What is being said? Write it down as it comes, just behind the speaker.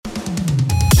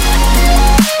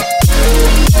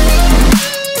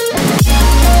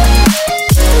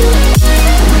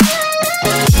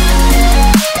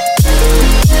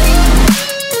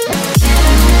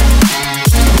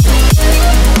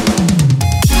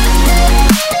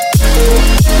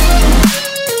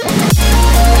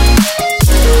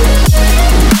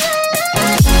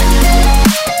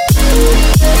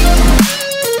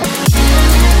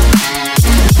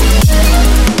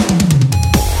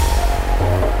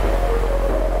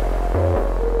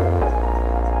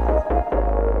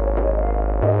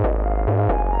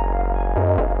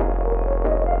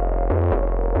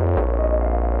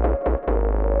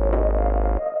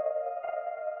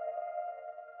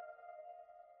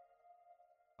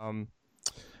Um,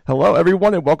 Hello,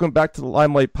 everyone, and welcome back to the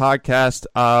Limelight Podcast.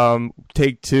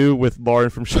 Take two with Lauren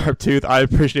from Sharptooth. I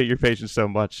appreciate your patience so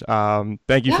much.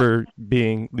 Thank you Yeah. for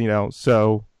being,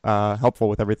 so helpful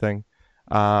with everything.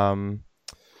 Um,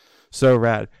 so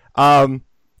rad.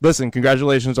 Listen,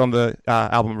 congratulations on the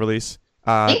album release.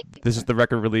 This is the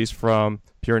record release from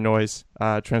Pure Noise,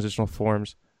 Transitional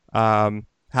Forms. How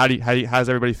does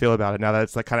everybody feel about it now that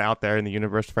it's like kind of out there in the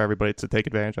universe for everybody to take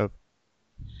advantage of?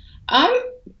 I'm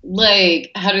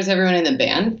like, how does everyone in the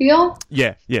band feel?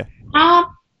 Yeah, yeah, Um,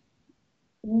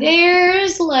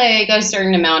 there's like a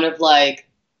certain amount of like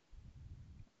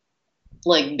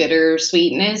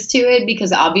bittersweetness to it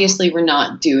because obviously we're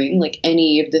not doing like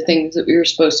any of the things that we were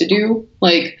supposed to do,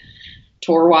 like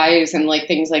tour wise and like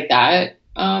things like that,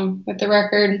 with the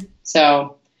record.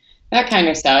 So that kind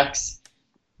of sucks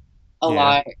a yeah.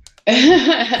 lot.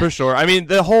 For sure. I mean,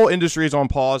 the whole industry is on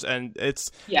pause, and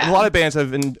it's a Yeah. lot of bands have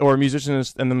been, or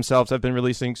musicians and themselves have been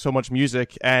releasing so much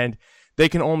music, and they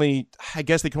can only, I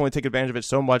guess, they can only take advantage of it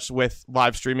so much with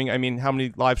live streaming. I mean, how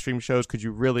many live stream shows could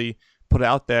you really put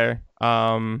out there?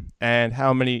 And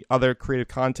how many other creative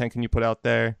content can you put out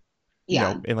there?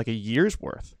 Yeah. In like a year's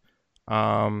worth.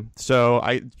 So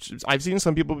I've seen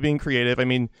some people being creative. I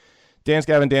mean, Dance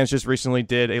Gavin Dance just recently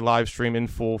did a live stream in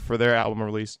full for their album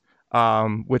release,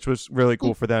 which was really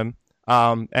cool for them.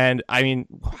 And I mean,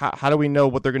 how do we know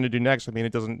what they're going to do next? I mean,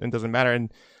 it doesn't matter.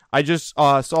 And I just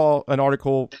saw an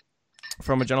article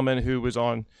from a gentleman who was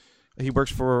on. He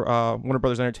works for Warner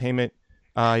Brothers Entertainment.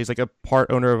 He's like a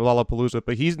part owner of Lollapalooza,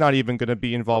 but he's not even going to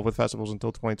be involved with festivals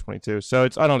until 2022. So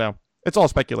I don't know. It's all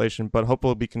speculation, but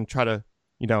hopefully we can try to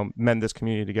mend this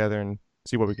community together and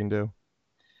see what we can do.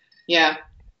 Yeah.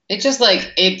 It's just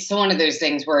like, it's one of those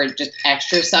things where it just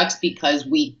extra sucks because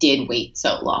we did wait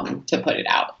so long to put it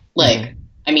out. Like, Mm-hmm.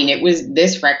 I mean,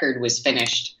 this record was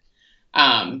finished,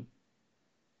 um,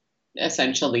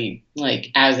 essentially, like,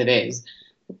 as it is,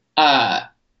 uh,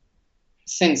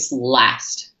 since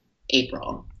last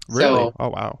April. Really? So, Oh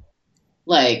wow.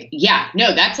 like, yeah,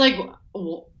 no, that's like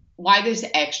why this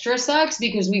extra sucks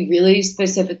because we really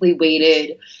specifically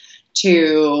waited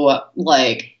to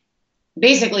like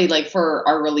basically like for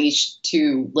our release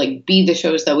to like be the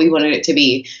shows that we wanted it to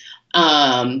be,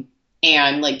 and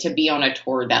like to be on a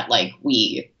tour that like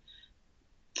we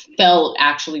felt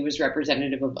actually was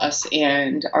representative of us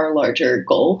and our larger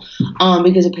goal,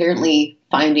 because apparently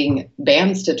finding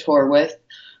bands to tour with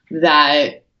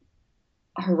that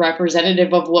are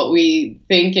representative of what we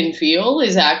think and feel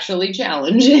is actually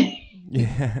challenging.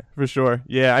 Yeah, for sure.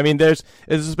 Yeah, I mean, it's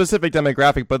a specific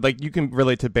demographic, but like you can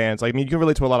relate to bands. Like, I mean, you can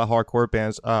relate to a lot of hardcore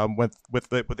bands,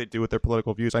 what they do with their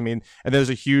political views. I mean, and there's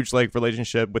a huge like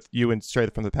relationship with you and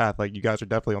Straight from the Path. Like, you guys are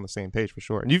definitely on the same page for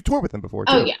sure, and you've toured with them before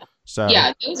Oh too. yeah. So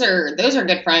Yeah, those are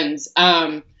good friends.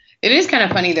 It is kind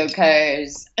of funny though,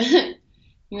 because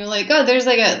you're like, oh, there's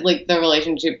like a like the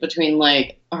relationship between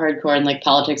like hardcore and like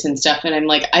politics and stuff, and I'm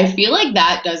like, I feel like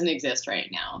that doesn't exist right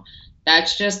now.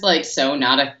 That's just like so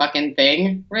not a fucking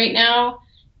thing right now,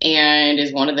 and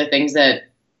is one of the things that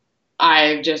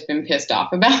I've just been pissed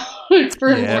off about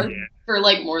for yeah, for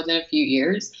like more than a few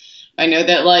years. I know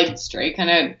that like Stray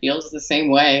kind of feels the same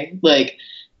way. Like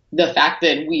the fact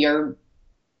that we are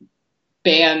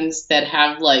bands that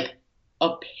have like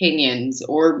opinions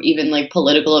or even like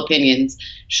political opinions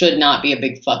should not be a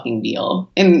big fucking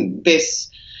deal in this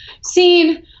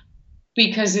scene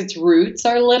because its roots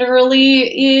are literally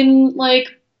in like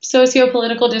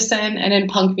socio-political dissent and in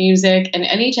punk music. And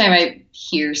anytime I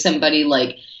hear somebody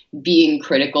like being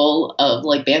critical of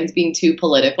like bands being too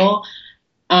political,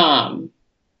 um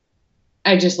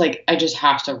I just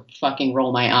have to fucking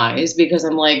roll my eyes because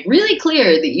I'm like really clear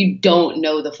that you don't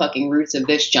know the fucking roots of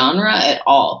this genre at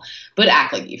all, but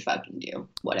act like you fucking do. God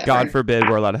Whatever. forbid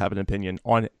we're allowed to have an opinion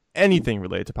on anything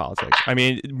related to politics. I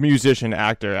mean, musician,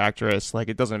 actor, actress, like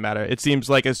it doesn't matter. It seems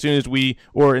like as soon as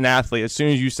or an athlete, as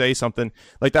soon as you say something,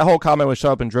 like that whole comment with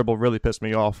shut up and dribble really pissed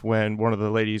me off when one of the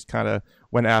ladies kind of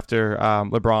went after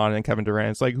LeBron and Kevin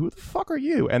Durant. It's like, who the fuck are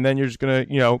you? And then you're just going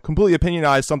to, completely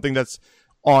opinionize something that's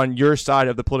on your side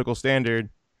of the political standard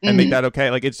and make Mm-hmm. that okay.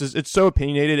 Like it's so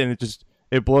opinionated and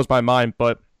it blows my mind.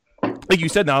 But like you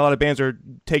said, not a lot of bands are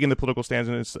taking the political stance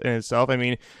in itself. I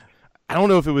mean, I don't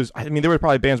know if it was. I mean, there were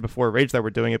probably bands before Rage that were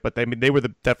doing it, but they were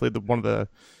definitely one of the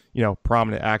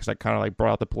prominent acts that kind of like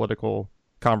brought out the political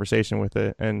conversation with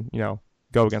it and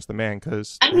go against the man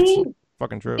because I it's mean,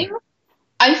 fucking true. they were,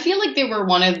 I feel like they were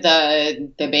one of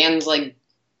the bands like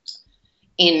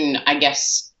in I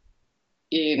guess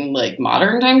in like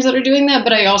modern times that are doing that,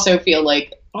 but I also feel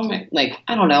like oh my like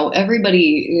I don't know,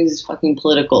 everybody is fucking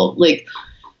political. Like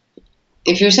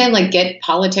if you're saying like get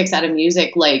politics out of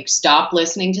music, like stop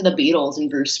listening to the Beatles and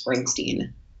Bruce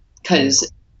Springsteen,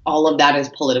 because all of that is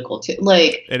political too.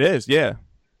 Like it is, yeah.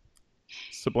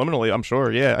 Subliminally, I'm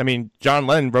sure, yeah. I mean, John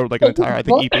Lennon wrote like an entire, I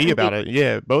think, EP about it.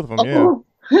 Yeah, both of them, yeah.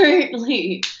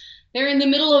 Currently, they're in the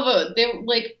middle of they're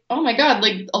like, oh my God,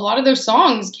 like a lot of their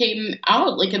songs came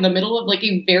out like in the middle of like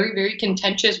a very, very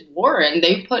contentious war. And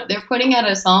they're putting out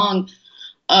a song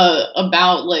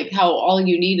about like how all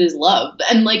you need is love.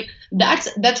 And like,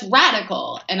 that's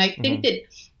radical. And I think that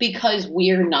because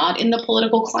we're not in the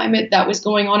political climate that was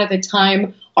going on at the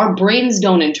time, our brains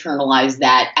don't internalize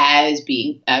that as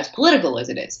being as political as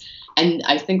it is. And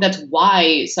I think that's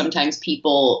why sometimes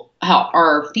people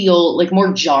feel like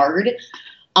more jarred.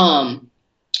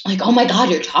 Like, oh my God,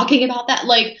 you're talking about that.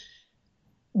 Like,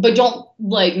 but don't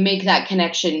like make that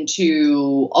connection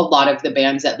to a lot of the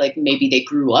bands that like maybe they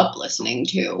grew up listening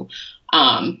to.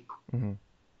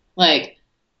 Like,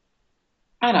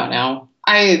 I don't know.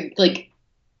 I like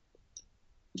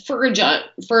for a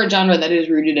genre that is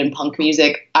rooted in punk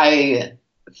music, I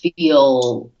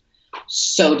feel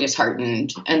so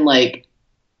disheartened and like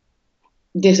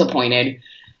disappointed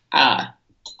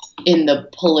in the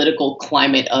political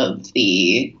climate of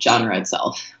the genre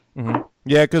itself.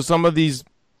 Yeah, because some of these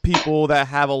people that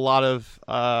have a lot of,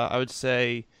 I would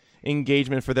say,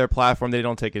 engagement for their platform, they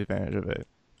don't take advantage of it.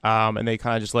 And they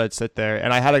kind of just let it sit there.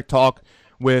 And I had a talk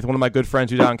with one of my good friends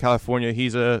who's out in California.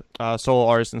 He's a solo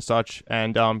artist and such.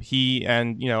 And he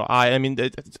and, you know, I mean,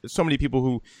 so many people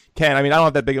who can. I mean, I don't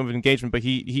have that big of an engagement, but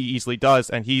he easily does.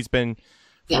 And he's been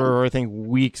for, I think,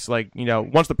 weeks, like, you know,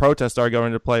 once the protests started going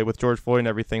into play with George Floyd and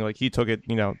everything, like, he took it,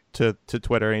 you know, to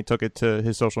Twitter, and he took it to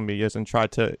his social medias and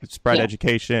tried to spread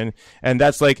education. And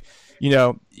that's like, you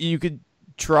know, you could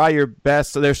try your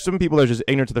best. So there's some people that are just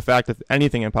ignorant to the fact of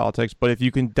anything in politics, but if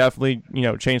you can definitely, you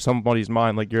know, change somebody's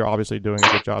mind, like, you're obviously doing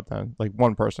a good job then. Like,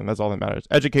 one person, that's all that matters.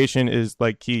 Education is,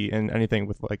 like, key in anything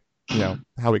with, like, you know,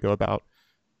 how we go about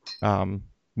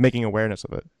making awareness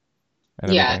of it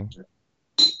and everything.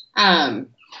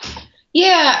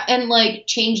 Yeah, and like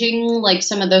changing like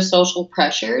some of those social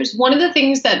pressures. One of the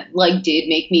things that like did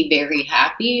make me very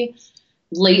happy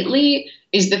lately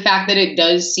is the fact that it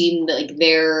does seem like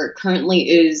there currently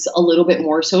is a little bit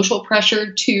more social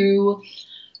pressure to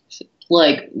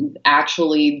like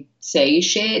actually say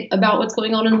shit about what's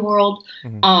going on in the world.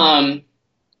 And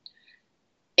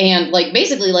like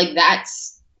basically like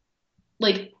that's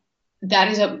like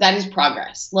that is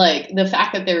progress. Like the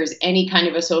fact that there is any kind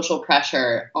of a social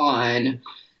pressure on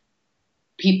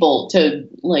people to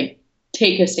like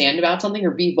take a stand about something or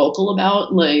be vocal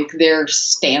about like their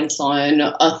stance on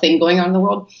a thing going on in the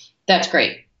world, that's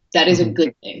great. That is a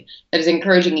good thing. That is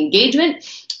encouraging engagement.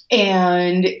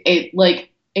 And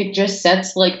it just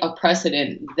sets like a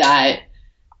precedent that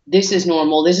this is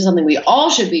normal. This is something we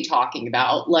all should be talking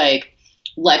about. Like,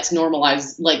 let's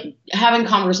normalize, like having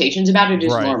conversations about it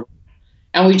is normal.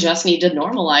 And we just need to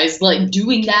normalize like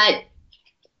doing that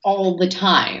all the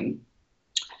time.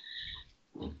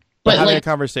 But having a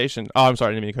conversation. Oh, I'm sorry,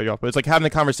 I didn't mean to cut you off. But it's like having the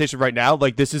conversation right now.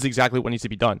 Like, this is exactly what needs to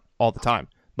be done all the time.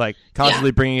 Like,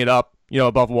 constantly bringing it up, you know,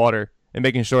 above water and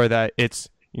making sure that it's,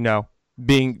 you know,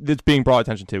 being brought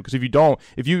attention to. Because if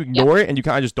you ignore it and you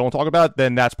kind of just don't talk about it,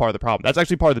 then that's part of the problem. That's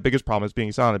actually part of the biggest problem, is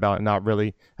being silent about it and not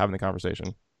really having the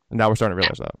conversation. And now we're starting to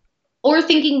realize that. Or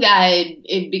thinking that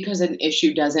because an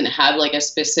issue doesn't have like a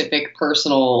specific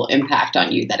personal impact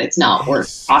on you, that it's not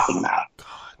worth talking about.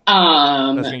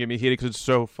 God. That's gonna get me heated because it's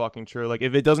so fucking true. Like,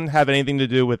 if it doesn't have anything to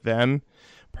do with them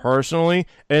personally,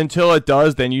 until it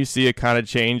does, then you see a kind of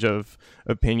change of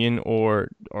opinion or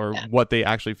what they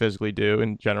actually physically do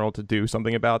in general to do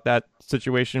something about that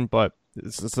situation. But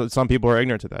some people are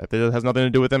ignorant to that. If it has nothing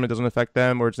to do with them, it doesn't affect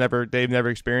them, or they've never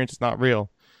experienced, it's not real.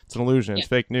 It's an illusion. It's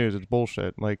fake news. It's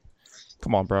bullshit. Like,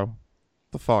 come on, bro.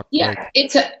 The fuck? Yeah,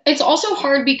 like, it's also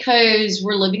hard because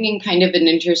we're living in kind of an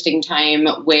interesting time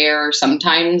where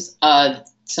sometimes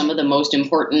some of the most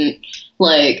important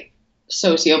like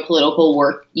socio-political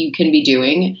work you can be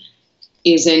doing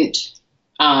isn't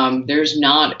there's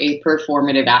not a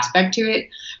performative aspect to it.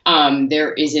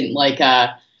 There isn't like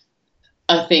a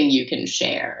thing you can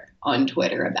share on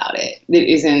Twitter about it. It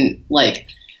isn't like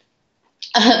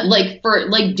for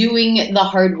like doing the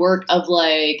hard work of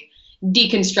like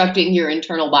deconstructing your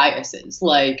internal biases,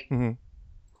 like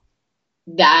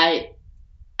that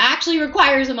actually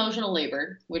requires emotional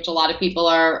labor, which a lot of people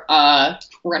are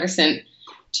reticent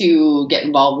to get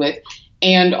involved with,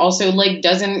 and also like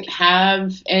doesn't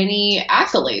have any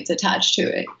accolades attached to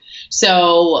it.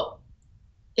 So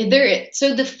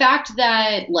the fact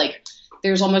that like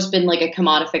there's almost been like a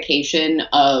commodification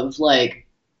of like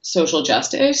social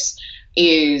justice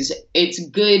is it's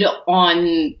good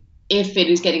on if it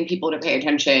is getting people to pay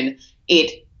attention.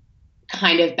 It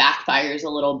kind of backfires a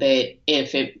little bit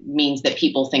if it means that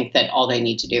people think that all they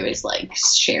need to do is like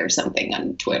share something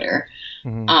on Twitter.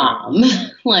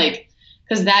 Like,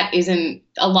 because that isn't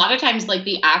a lot of times like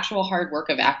the actual hard work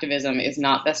of activism is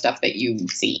not the stuff that you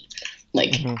see.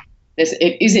 Like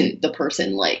it isn't the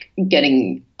person like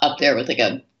getting up there with like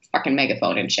a fucking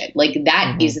megaphone and shit. Like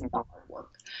that isn't the hard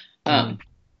work.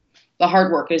 The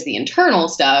hard work is the internal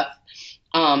stuff.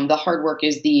 The hard work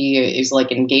is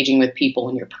like engaging with people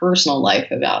in your personal life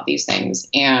about these things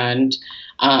and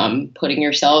putting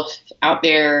yourself out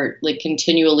there like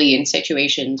continually in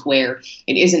situations where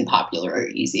it isn't popular or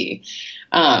easy,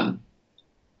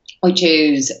 which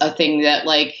is a thing that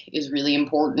like is really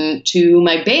important to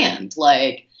my band.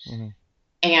 Like,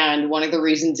 and one of the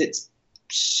reasons it's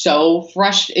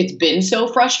been so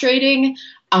frustrating,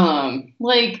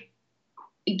 like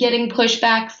getting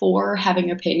pushback for having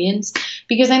opinions,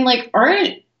 because I'm like,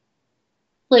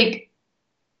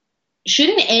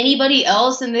 shouldn't anybody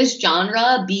else in this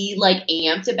genre be like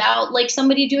amped about like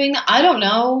somebody doing that? I don't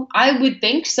know. I would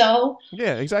think so.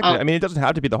 Yeah, exactly. I mean, it doesn't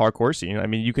have to be the hardcore scene. I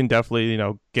mean, you can definitely, you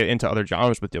know, get into other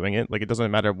genres with doing it. Like, it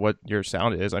doesn't matter what your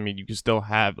sound is. I mean, you can still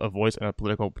have a voice and a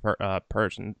political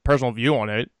personal view on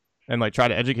it and like try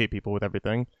to educate people with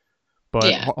everything.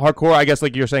 But hardcore, I guess,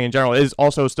 like you're saying in general, is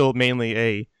also still mainly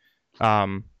a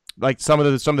like some of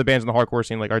the bands in the hardcore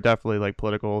scene like are definitely like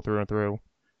political through and through.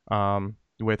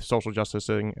 With social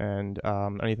justicing and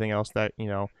anything else that, you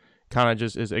know, kind of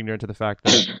just is ignorant to the fact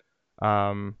that,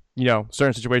 you know,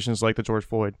 certain situations like the George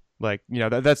Floyd, like, you know,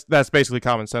 that's basically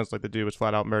common sense. Like the dude was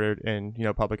flat out murdered in, you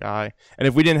know, public eye. And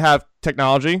if we didn't have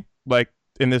technology, like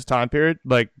in this time period,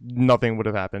 like nothing would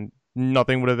have happened.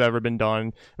 Nothing would have ever been done.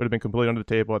 It would have been completely under the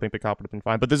table. I think the cop would have been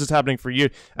fine. But this is happening for you.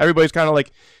 Everybody's kind of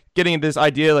like getting this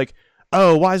idea like,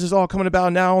 oh, why is this all coming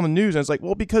about now on the news? And it's like,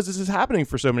 well, because this is happening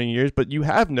for so many years, but you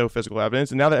have no physical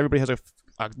evidence. And now that everybody has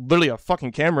literally a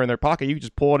fucking camera in their pocket, you can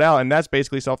just pull it out. And that's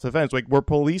basically self-defense. Like, we're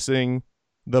policing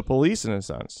the police in a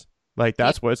sense. Like,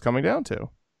 that's what it's coming down to.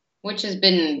 Which has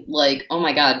been, like, oh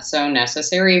my God, so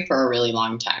necessary for a really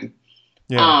long time.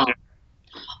 Yeah.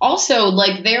 Also,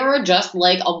 like, there are just,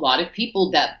 like, a lot of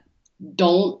people that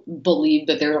don't believe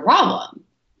that there's a problem.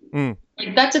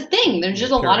 Like, that's a thing. There's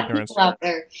just a lot of people out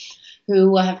there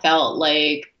who have felt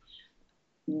like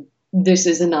this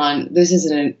isn't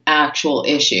an actual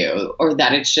issue, or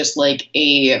that it's just like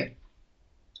a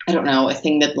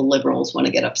thing that the liberals want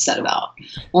to get upset about,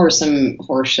 or some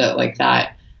horse shit like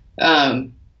that.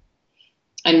 And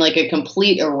like a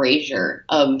complete erasure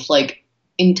of like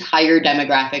entire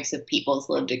demographics of people's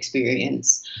lived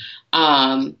experience.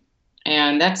 And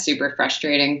that's super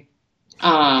frustrating.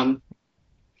 I'm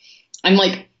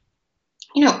like,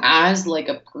 you know, as like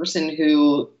a person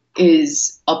who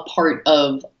is a part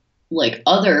of like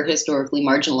other historically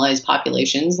marginalized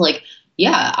populations, like,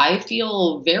 yeah, I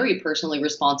feel very personally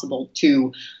responsible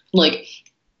to like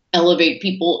elevate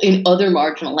people in other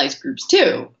marginalized groups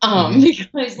too.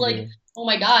 Because like, oh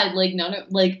my God,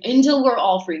 like until we're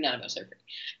all free, none of us are free.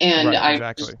 And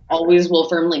I just always will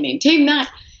firmly maintain that.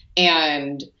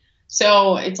 And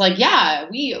so it's like, yeah,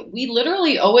 we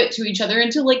literally owe it to each other and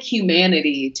to like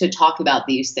humanity to talk about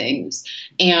these things.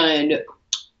 And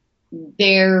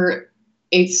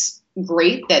it's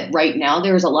great that right now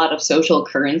there's a lot of social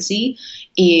currency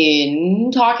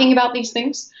in talking about these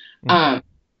things. But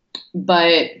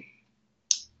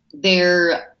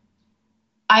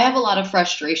I have a lot of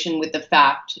frustration with the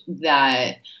fact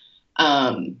that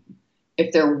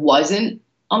if there wasn't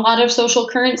a lot of social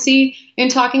currency in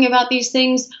talking about these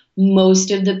things,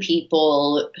 most of the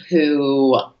people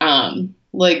who,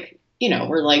 like, you know,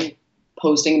 were like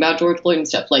posting about George Floyd and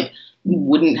stuff, like,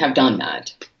 wouldn't have done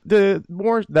that. The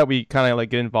more that we kind of like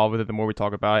get involved with it, the more we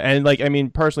talk about it. And like, I mean,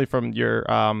 personally, from your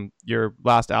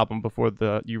last album before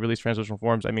you released Transitional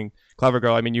Forms, I mean, Clever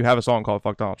Girl, I mean, you have a song called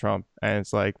Fuck Donald Trump, and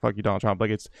it's like, fuck you, Donald Trump.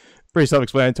 Like, it's pretty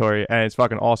self-explanatory, and it's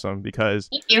fucking awesome because,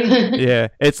 yeah,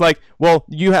 it's like, well,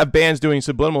 you have bands doing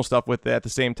subliminal stuff with it at the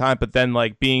same time, but then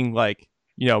like being like,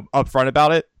 you know, upfront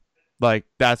about it. Like,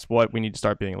 that's what we need to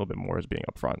start being a little bit more, is being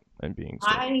upfront and being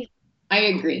straight. I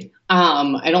agree.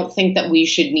 I don't think that we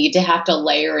should need to have to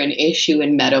layer an issue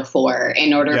and metaphor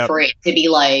in order for it to be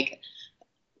like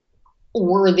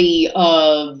worthy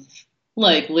of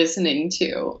like listening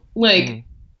to. Like,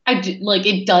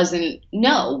 it doesn't.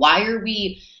 No, why are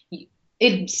we?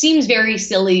 It seems very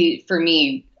silly for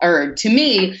me, or to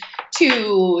me,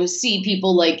 to see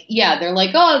people like, yeah, they're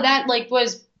like, oh, that like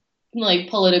was like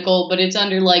political, but it's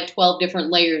under like 12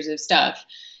 different layers of stuff,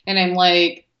 and I'm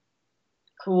like,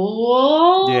 Yeah,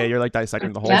 cool. you're like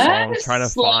dissecting the whole song, trying to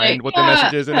Yes, find like what the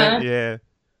message yeah. is in it. Yeah.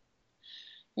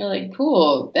 You're like,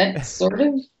 cool. That's sort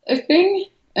of a thing.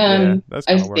 Yeah, that's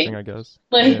I kind of working, think. I guess.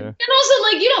 Like, Yeah. and also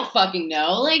like you don't fucking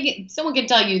know. Like someone can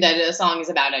tell you that a song is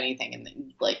about anything, and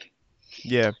then like,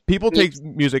 Yeah, people you take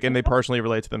music and they personally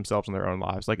relate to themselves in their own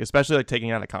lives, like especially like taking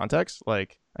it out of context.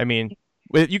 Like, I mean,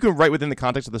 you can write within the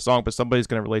context of the song, but somebody's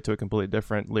going to relate to it completely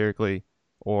different lyrically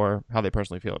or how they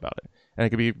personally feel about it, and it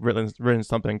could be written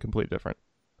something completely different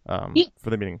yeah. for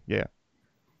the meaning. Yeah,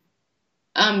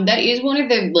 That is one of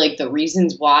the like the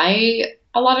reasons why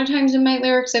a lot of times in my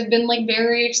lyrics I've been like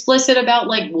very explicit about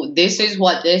like this is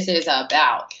what this is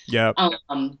about. yeah,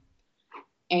 Um,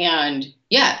 and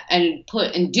yeah, and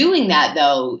doing that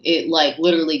though, it like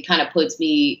literally kind of puts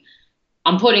me.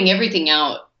 I'm putting everything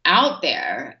out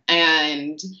there,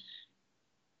 and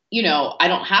you know, I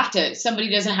don't have to,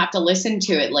 somebody doesn't have to listen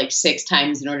to it like 6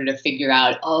 times in order to figure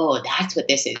out, oh, that's what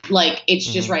this is. Like, it's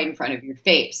just mm-hmm. right in front of your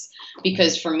face.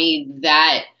 Because for me,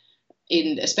 that,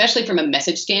 especially from a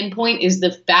message standpoint, is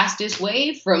the fastest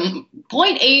way from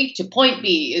point A to point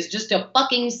B is just to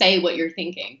fucking say what you're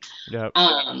thinking. Yep.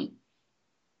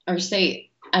 Or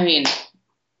say, I mean,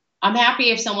 I'm happy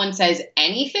if someone says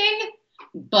anything,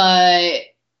 but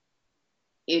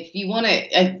if you want to,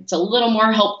 it's a little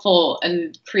more helpful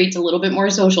and creates a little bit more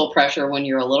social pressure when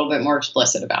you're a little bit more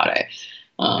explicit about it.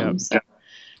 Yep. So,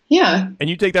 yeah. And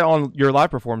you take that on your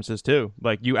live performances too.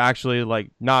 Like you actually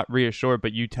like not reassure,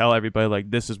 but you tell everybody like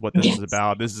this is what this is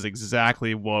about. This is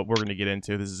exactly what we're going to get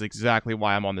into. This is exactly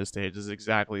why I'm on this stage. This is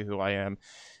exactly who I am.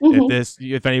 Mm-hmm.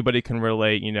 If anybody can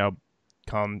relate, you know,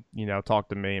 come, you know, talk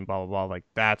to me and blah blah blah. Like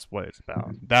that's what it's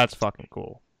about. That's fucking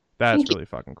cool. That's really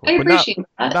fucking cool. I But appreciate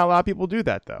that. not a lot of people do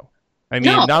that though. I mean,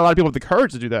 No. not a lot of people have the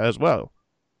courage to do that as well.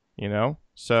 You know?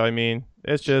 So I mean,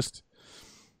 it's just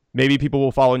maybe people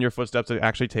will follow in your footsteps to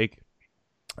actually take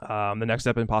the next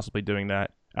step in possibly doing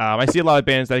that. I see a lot of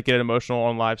bands that get emotional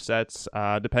on live sets,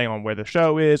 depending on where the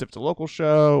show is, if it's a local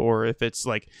show or if it's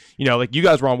like, you know, like you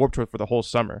guys were on Warped Tour for the whole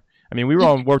summer. I mean, we were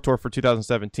on Warped Tour for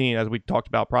 2017, as we talked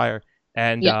about prior,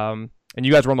 and and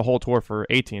you guys were on the whole tour for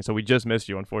 18, so we just missed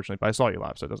you, unfortunately. But I saw you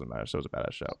live, so it doesn't matter. So it was a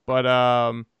badass show. But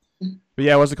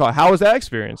yeah, what's it called? How was that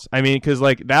experience? I mean, because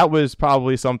like that was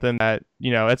probably something that,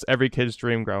 you know, it's every kid's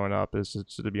dream growing up is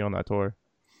to be on that tour.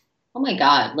 Oh my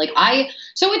God.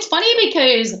 So it's funny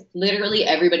because literally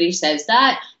everybody says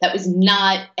that. That was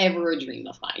not ever a dream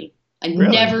of mine. I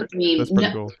Really? never dreamed. That's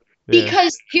pretty cool. Yeah.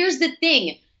 Because here's the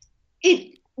thing.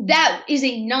 That is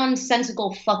a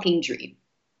nonsensical fucking dream.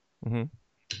 Mm-hmm.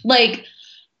 Like,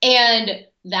 and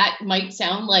that might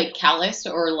sound like callous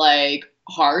or like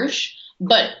harsh,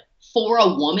 but for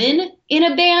a woman in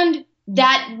a band,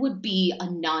 that would be a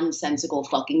nonsensical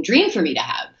fucking dream for me to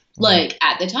have. Mm-hmm. Like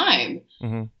at the time.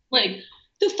 Mm-hmm. Like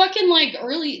the fucking like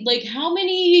early, like how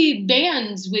many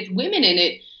bands with women in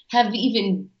it have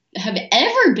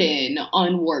ever been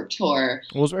on Warped Tour?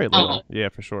 Well, it was very little. Yeah,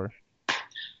 for sure.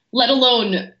 Let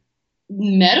alone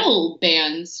metal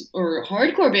bands or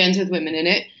hardcore bands with women in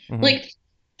it. Mm-hmm. Like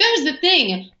that was the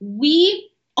thing.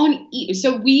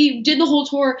 So we did the whole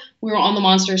tour. We were on the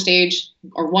Monster stage,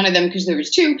 or one of them because there was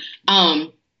two,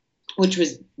 which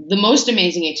was the most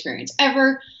amazing experience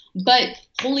ever. But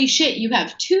holy shit, you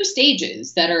have 2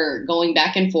 stages that are going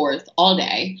back and forth all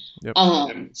day. Yep.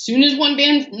 As soon as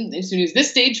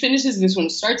this stage finishes, this one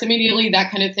starts immediately,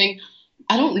 that kind of thing.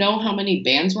 I don't know how many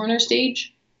bands were on our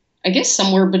stage. I guess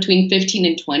somewhere between 15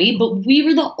 and 20, but we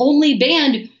were the only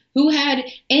band who had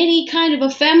any kind of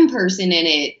a femme person in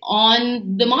it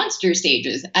on the Monster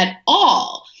stages at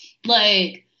all.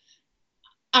 Like,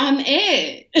 I'm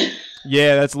it.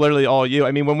 Yeah, that's literally all you.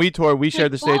 I mean, when we toured, we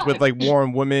shared the stage with like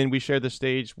Warm Women. We shared the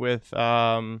stage with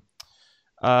Barbed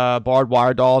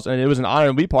Wire Dolls, and it was an honor.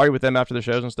 And we partied with them after the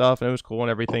shows and stuff, and it was cool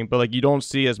and everything. But like, you don't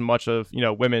see as much of, you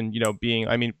know, women, you know, being,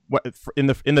 I mean, in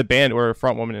the band or a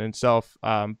front woman in itself.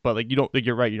 But like, you don't, like,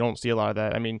 you're right, you don't see a lot of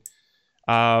that. I mean,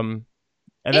 and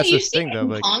that's the thing though,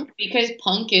 like punk, because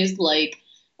punk is like,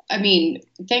 I mean,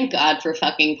 thank God for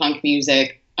fucking punk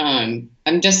music.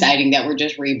 I'm deciding that we're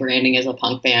just rebranding as a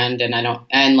punk band,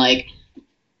 and like,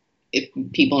 if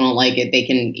people don't like it, they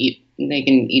can eat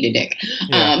a dick.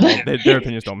 Yeah, their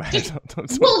opinions don't matter.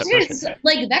 Well,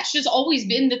 like that's just always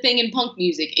been the thing in punk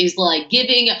music, is like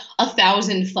giving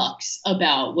 1,000 fucks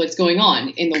about what's going on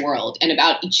in the world and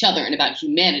about each other and about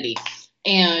humanity.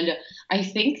 And I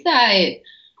think that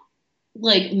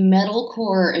like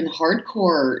metalcore and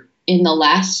hardcore in the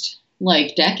last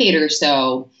like decade or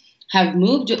so have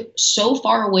moved so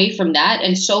far away from that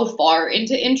and so far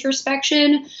into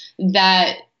introspection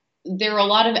that there are a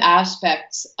lot of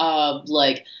aspects of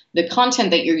like the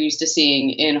content that you're used to seeing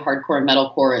in hardcore and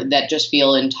metalcore that just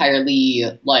feel entirely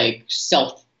like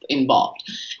self-involved.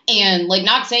 And like,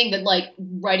 not saying that like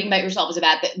writing about yourself is a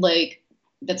bad thing, like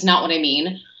that's not what I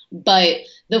mean, but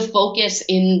the focus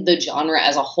in the genre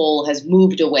as a whole has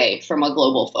moved away from a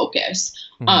global focus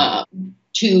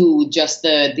to just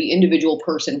the individual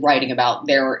person writing about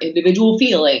their individual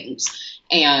feelings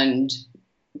and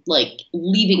like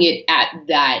leaving it at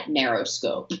that narrow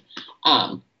scope.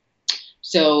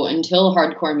 So until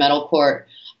hardcore metalcore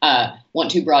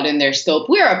want to broaden their scope,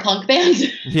 we're a punk band.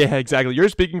 Yeah, exactly. You're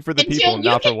speaking for the people,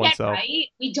 not for oneself. Right,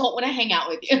 we don't want to hang out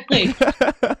with you.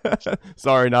 Like,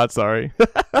 sorry, not sorry.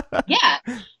 Yeah,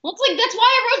 well, it's like that's why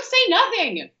I wrote "Say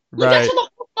Nothing." Like, Right. that's what the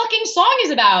whole fucking song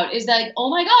is about. Is like, oh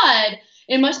my god,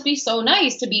 it must be so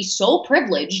nice to be so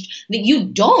privileged that you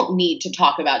don't need to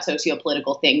talk about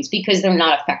socio-political things because they're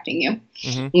not affecting you.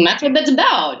 And that's what that's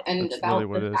about. And that's about really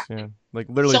what it is. Yeah, like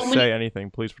literally say anything,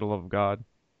 please, for the love of God.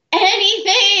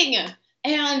 Anything.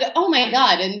 And oh my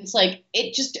god, and it's like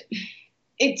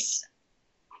it's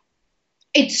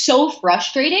so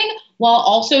frustrating while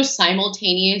also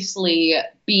simultaneously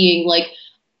being like,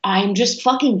 I'm just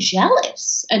fucking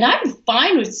jealous. And I'm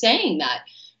fine with saying that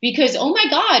because, oh my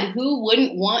god, who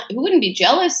wouldn't be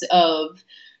jealous of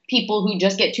people who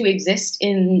just get to exist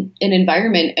in an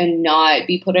environment and not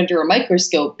be put under a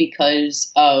microscope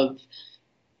because of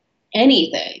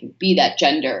anything, be that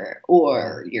gender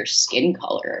or your skin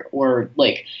color or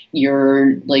like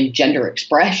your like gender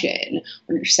expression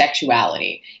or your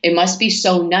sexuality. It must be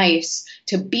so nice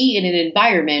to be in an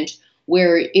environment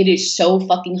where it is so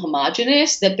fucking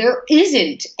homogenous that there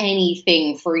isn't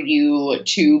anything for you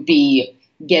to be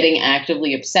getting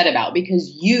actively upset about because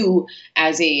you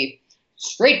as a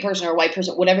straight person or white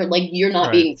person, whatever, like you're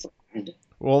not being threatened.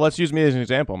 Well, let's use me as an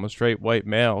example. I'm a straight white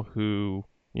male who,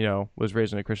 you know, was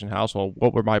raised in a Christian household.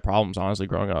 What were my problems, honestly,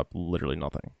 growing up? Literally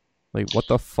nothing. Like, what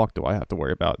the fuck do I have to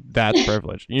worry about? That's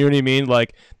privilege. You know what I mean?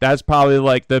 Like, that's probably,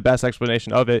 like, the best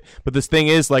explanation of it. But this thing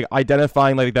is, like,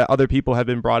 identifying, like, that other people have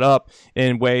been brought up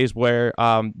in ways where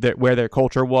where their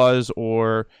culture was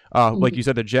or, like you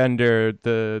said, the gender,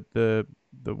 the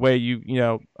way you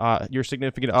know, your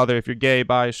significant other, if you're gay,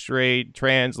 bi, straight,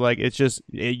 trans, like it's just,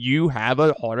 you have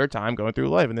a harder time going through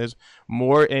life. And there's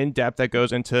more in depth that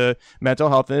goes into mental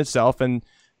health in itself. And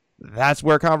that's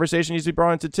where conversation needs to be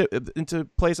brought into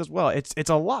place as well. It's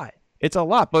a lot. It's a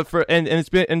lot. But and it's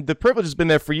been, and the privilege has been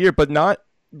there for years, but not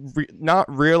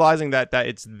realizing that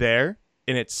it's there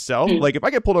in itself. Like if I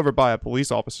get pulled over by a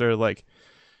police officer, like,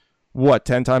 what,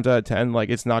 10 times out of 10, like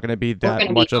it's not going to be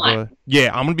that much of a,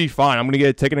 I'm going to be fine. I'm going to get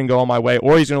a ticket and go on my way,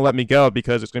 or he's going to let me go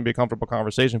because it's going to be a comfortable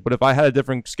conversation. But if I had a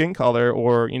different skin color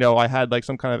or, you know, I had like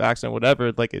some kind of accent,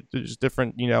 whatever, like it's just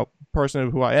different, you know, person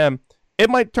of who I am, it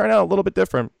might turn out a little bit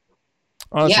different.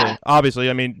 Honestly, obviously,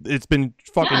 I mean, it's been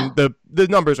fucking, the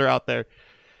numbers are out there.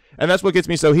 And that's what gets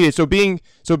me so heated. So being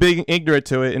ignorant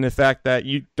to it, and the fact that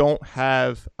you don't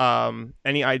have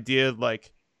any idea,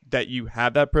 like, that you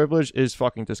have that privilege is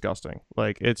fucking disgusting.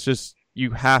 Like, it's just,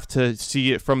 you have to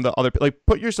see it from the other, like,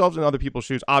 put yourselves in other people's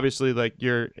shoes. Obviously, like,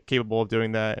 you're capable of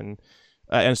doing that,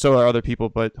 and so are other people,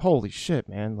 but holy shit,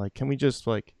 man, like, can we just,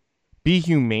 like, be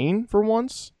humane for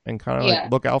once and kind of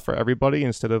like look out for everybody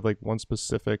instead of like one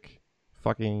specific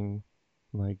fucking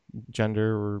like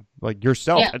gender or like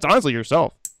yourself? It's honestly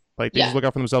yourself. Like, they just look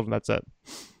out for themselves and that's it.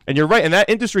 And you're right in that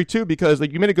industry too, because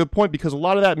like you made a good point, because a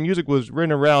lot of that music was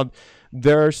written around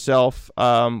their self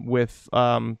with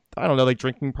I don't know, like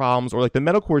drinking problems, or like the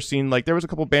metalcore scene. Like there was a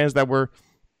couple bands that were,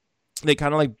 they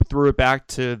kind of like threw it back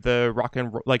to the rock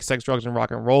and like sex, drugs, and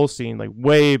rock and roll scene, like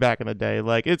way back in the day.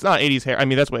 Like it's not 80s hair. I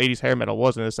mean, that's what 80s hair metal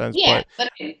was in a sense. Yeah,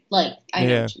 but like I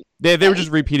know they were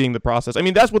just repeating the process. I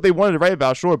mean, that's what they wanted to write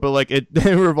about, sure, but like it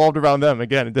revolved around them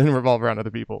again. It didn't revolve around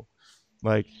other people.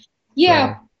 Like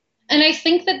so. And I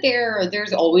think that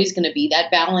there's always going to be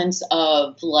that balance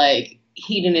of like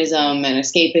hedonism and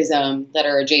escapism that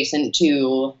are adjacent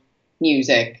to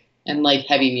music and like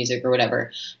heavy music or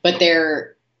whatever. But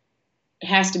there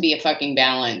has to be a fucking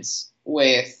balance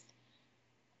with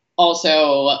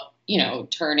also, you know,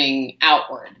 turning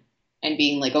outward and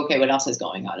being like, okay, what else is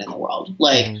going on in the world?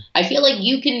 Like, I feel like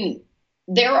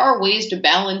there are ways to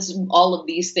balance all of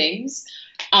these things.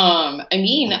 I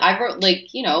mean, I wrote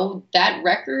like, you know, that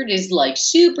record is like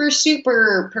super,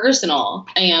 super personal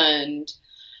and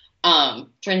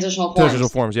transitional forms. Transitional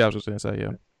forms, yeah, I was just gonna say,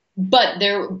 yeah. But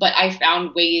I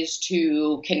found ways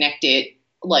to connect it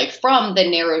like from the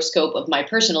narrow scope of my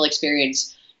personal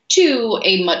experience to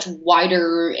a much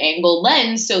wider angle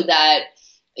lens, so that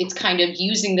it's kind of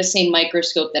using the same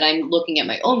microscope that I'm looking at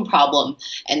my own problem,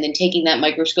 and then taking that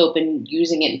microscope and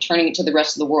using it and turning it to the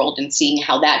rest of the world and seeing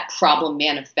how that problem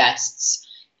manifests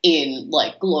in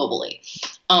like globally.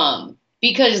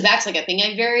 Because that's like a thing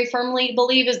I very firmly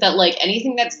believe, is that like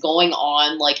anything that's going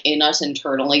on like in us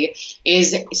internally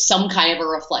is some kind of a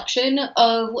reflection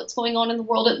of what's going on in the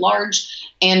world at large.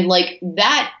 And like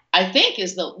that, I think,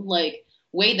 is the like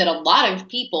way that a lot of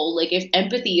people, like if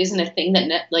empathy isn't a thing that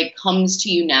like comes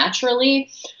to you naturally,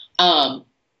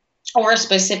 or a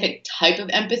specific type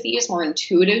of empathy is more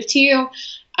intuitive to you,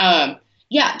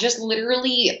 yeah, just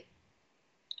literally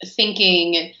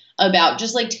thinking about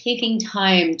just like taking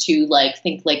time to like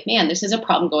think like, man, this is a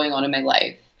problem going on in my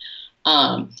life.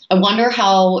 I wonder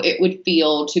how it would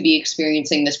feel to be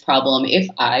experiencing this problem if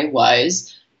I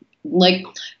was like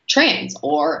trans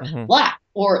or Black,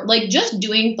 or like just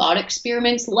doing thought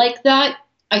experiments like that,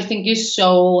 I think is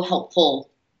so helpful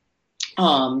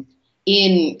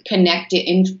in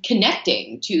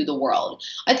connecting to the world.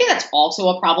 I think that's also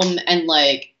a problem, and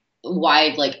like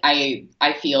why like I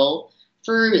feel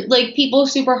for like people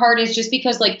super hard is just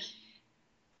because like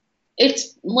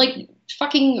it's like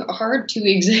fucking hard to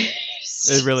exist.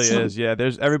 It really is. Yeah,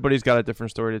 everybody's got a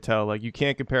different story to tell. Like you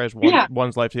can't compare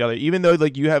one's life to the other, even though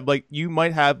like you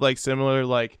might have like similar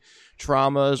like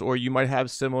traumas, or you might have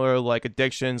similar like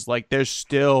addictions. Like it's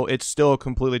still a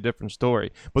completely different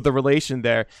story. But the relation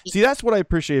there, see, that's what I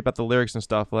appreciate about the lyrics and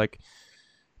stuff. Like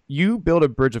you build a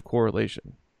bridge of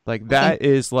correlation. Like that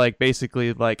is like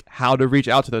basically like how to reach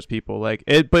out to those people. Like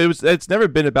it's never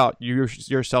been about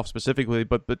yourself specifically,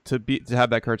 but to have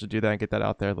that courage to do that and get that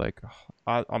out there. Like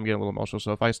I'm getting a little emotional,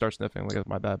 so if I start sniffing, like, it's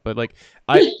my bad. But like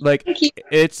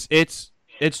it's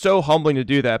so humbling to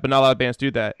do that, but not a lot of bands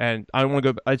do that. And I want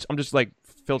to go. I'm just like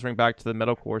filtering back to the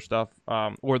metalcore stuff,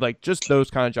 or like just those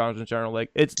kind of genres in general.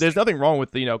 Like there's nothing wrong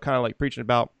with kind of like preaching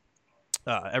about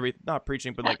not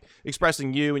preaching, but like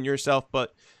expressing you and yourself.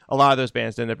 But a lot of those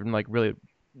bands didn't ever like really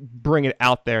bring it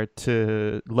out there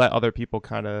to let other people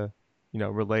kind of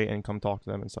relate and come talk to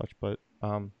them and such. But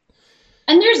and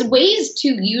there's ways to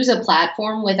use a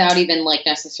platform without even like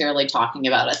necessarily talking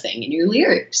about a thing in your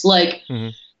lyrics. Like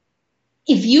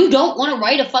if you don't want to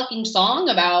write a fucking song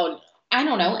about, I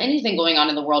don't know, anything going on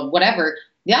in the world, whatever,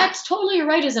 that's totally your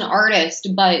right as an artist.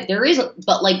 But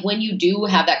but like when you do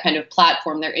have that kind of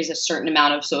platform, there is a certain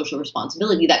amount of social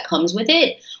responsibility that comes with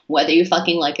it, whether you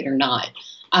fucking like it or not.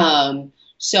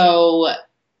 So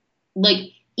like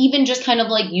even just kind of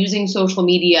like using social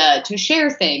media to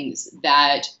share things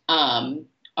that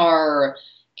are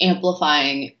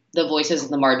amplifying the voices of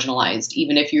the marginalized,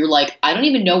 even if you're like, I don't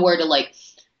even know where to like.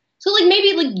 So like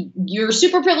maybe like you're a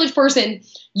super privileged person,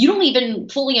 you don't even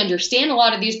fully understand a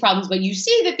lot of these problems, but you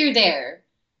see that they're there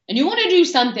and you want to do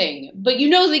something, but you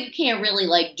know that you can't really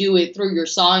like do it through your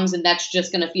songs, and that's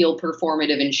just going to feel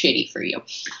performative and shitty for you.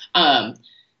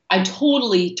 I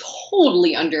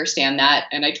totally understand that.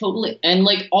 And and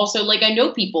like also like I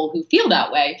know people who feel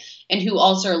that way and who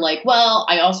also are like, well,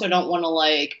 I also don't want to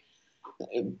like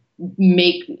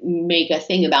make a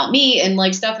thing about me and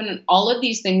like stuff, and all of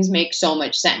these things make so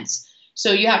much sense.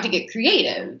 So you have to get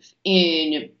creative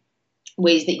in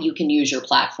ways that you can use your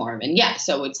platform. And yeah,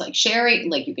 so it's like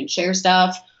sharing, like you can share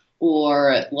stuff,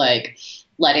 or like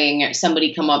letting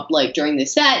somebody come up like during the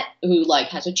set who like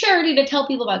has a charity to tell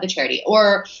people about the charity,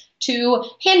 or to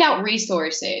hand out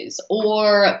resources,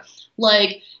 or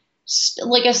like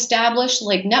establish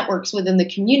like networks within the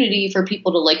community for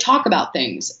people to like talk about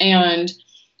things. And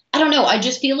I don't know, I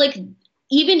just feel like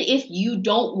even if you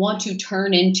don't want to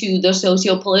turn into the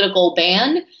socio-political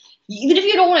band, even if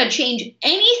you don't want to change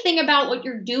anything about what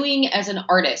you're doing as an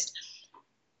artist,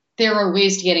 there are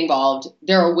ways to get involved,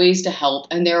 there are ways to help,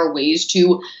 and there are ways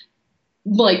to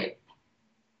like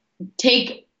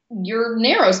take your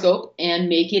narrow scope and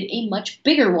make it a much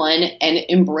bigger one and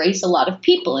embrace a lot of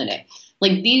people in it.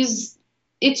 Like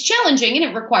it's challenging and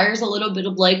it requires a little bit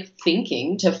of like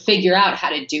thinking to figure out how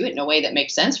to do it in a way that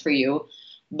makes sense for you.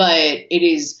 But it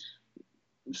is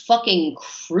fucking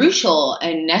crucial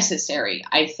and necessary,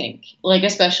 I think, like,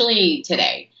 especially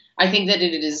today. I think that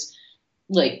it is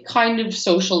like kind of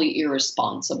socially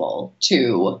irresponsible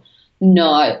to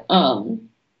not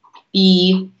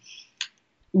be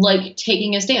like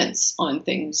taking a stance on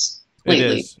things lately.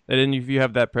 It is. And then if you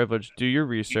have that privilege, do your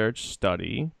research,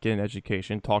 study, get an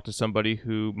education, talk to somebody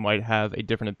who might have a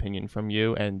different opinion from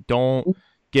you, and don't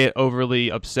get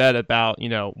overly upset about,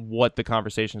 what the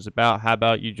conversation is about. How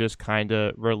about you just kind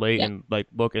of relate and like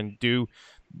look and do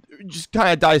just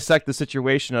kind of dissect the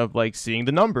situation of like seeing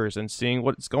the numbers and seeing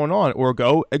what's going on, or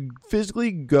go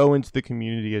physically go into the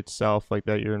community itself, like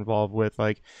that you're involved with,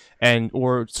 like, and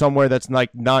or somewhere that's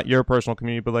like not your personal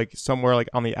community, but like somewhere like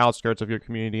on the outskirts of your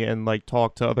community, and like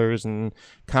talk to others and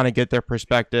kind of get their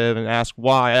perspective and ask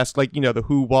why, ask like, you know, the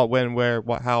who, what, when, where,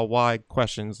 what, how, why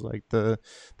questions, like the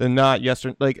not yes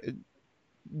or like.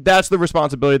 That's the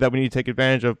responsibility that we need to take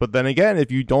advantage of. But then again,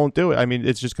 if you don't do it, I mean,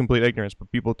 it's just complete ignorance.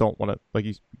 But people don't want to, like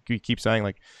you keep saying,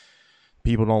 like,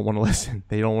 people don't want to listen.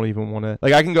 They don't even want to.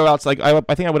 Like, I can go out. Like, I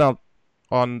think I went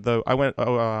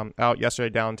out out yesterday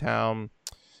downtown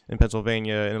in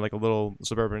Pennsylvania in like a little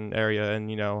suburban area, and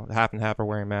you know, half and half are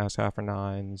wearing masks, half are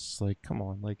not. And it's like, come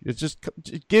on, like, it's just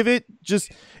give it.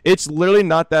 Just it's literally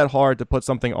not that hard to put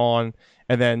something on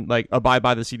and then like abide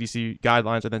by the CDC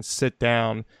guidelines and then sit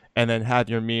down and then have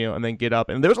your meal and then get up.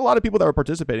 And there was a lot of people that were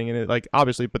participating in it, like,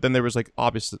 obviously, but then there was like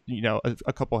obviously, you know,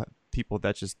 a couple people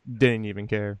that just didn't even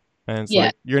care. And it's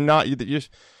like, you're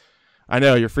I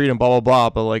know your freedom, blah blah blah,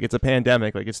 but like, it's a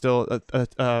pandemic. Like, it's still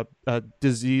a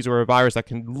disease or a virus that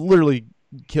can literally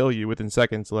kill you within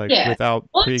seconds, like without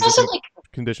pre-existing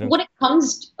conditions. When it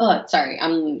comes, sorry,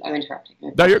 I'm interrupting.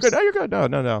 No, you're good. No, you're good.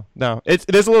 No.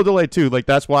 There's a little delay too. Like,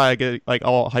 that's why I get like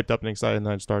all hyped up and excited, and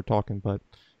then I start talking. But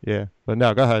yeah, but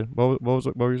no, go ahead. What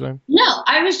were you saying? No,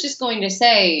 I was just going to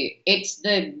say it's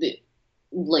the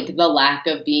lack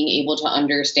of being able to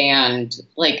understand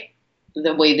like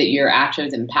the way that your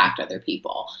actions impact other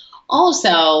people.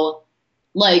 Also,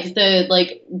 like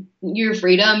your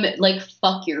freedom, like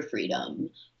fuck your freedom.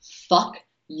 Fuck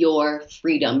your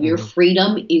freedom. Your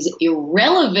freedom is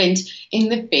irrelevant in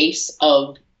the face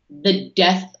of the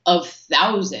death of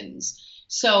thousands.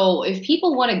 So if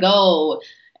people want to go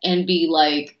and be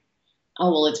like,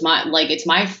 oh, well, it's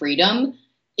my freedom.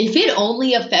 If it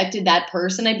only affected that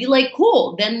person, I'd be like,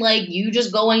 cool. Then like, you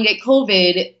just go and get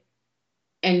COVID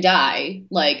and die.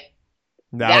 Like,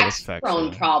 that's your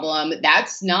own problem.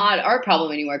 That's not our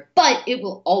problem anymore, but it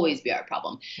will always be our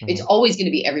problem. It's always going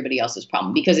to be everybody else's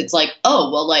problem, because it's like,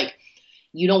 oh, well, like,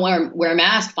 you don't wear a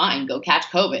mask, fine, go catch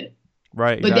COVID.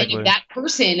 Right. But then if that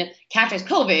person catches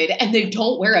COVID and they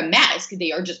don't wear a mask,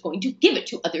 they are just going to give it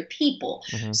to other people.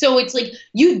 So it's like,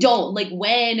 you don't, like,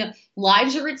 when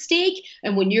lives are at stake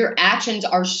and when your actions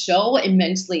are so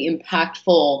immensely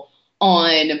impactful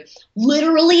on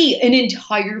literally an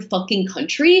entire fucking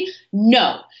country,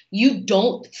 no, you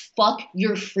don't fuck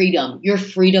your freedom. Your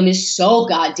freedom is so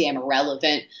goddamn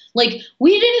irrelevant. Like,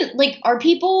 we didn't, like, are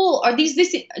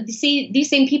these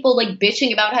same people like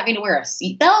bitching about having to wear a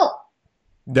seatbelt?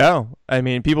 No, I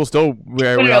mean, people still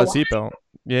wear without a seatbelt.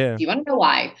 Yeah. Do you want to know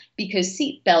why? Because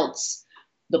seatbelts,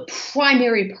 the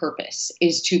primary purpose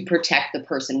is to protect the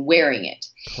person wearing it.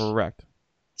 Correct.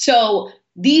 So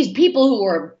these people who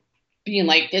are being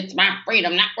like, it's my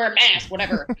freedom, not wear a mask,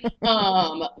 whatever.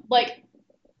 Like,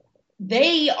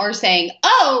 they are saying,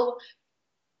 oh,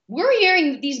 we're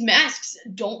hearing that these masks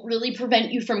don't really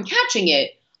prevent you from catching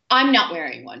it. I'm not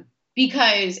wearing one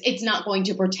because it's not going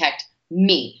to protect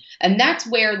me. And that's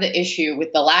where the issue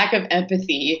with the lack of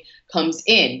empathy comes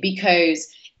in, because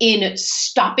in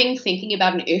stopping thinking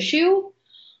about an issue,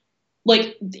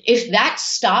 like, if that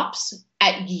stops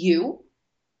at you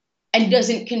and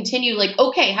doesn't continue, like,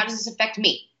 okay, how does this affect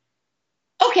me?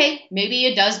 Okay, maybe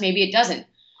it does, maybe it doesn't.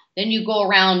 Then you go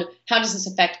around, how does this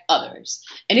affect others?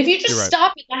 And if you just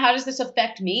stop at how does this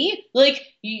affect me? Like,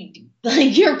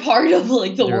 you're part of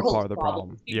like the world's part of the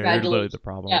problem. You're literally the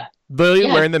problem. Yeah. Literally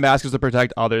wearing the mask is to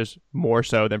protect others more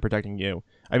so than protecting you.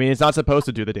 I mean, it's not supposed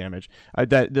to do the damage.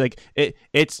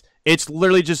 It's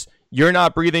literally just, you're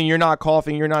not breathing, you're not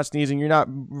coughing, you're not sneezing, you're not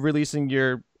releasing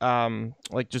your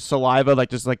like just saliva, like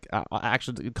just like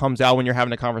actually it comes out when you're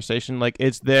having a conversation. Like,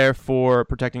 it's there for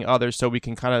protecting others, so we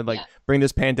can kind of like bring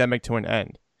this pandemic to an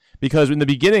end. Because in the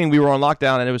beginning we were on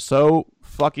lockdown and it was so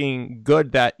fucking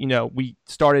good that, you know, we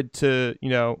started to, you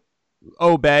know,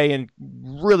 obey and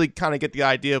really kind of get the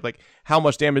idea of like how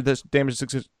much damage this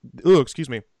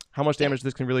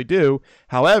can really do.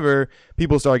 However,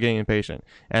 people started getting impatient,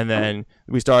 and then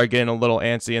we started getting a little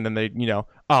antsy, and then they, you know,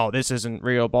 oh, this isn't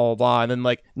real, blah blah blah. And then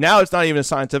like now it's not even a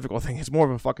scientific thing, it's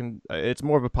more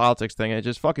of a politics thing. And it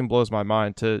just fucking blows my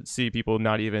mind to see people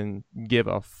not even give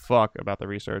a fuck about the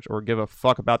research or give a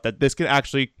fuck about that this can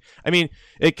actually, I mean,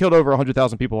 it killed over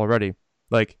 100,000 people already,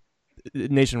 like,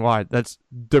 nationwide. That's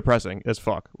depressing as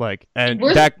fuck. Like, and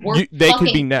they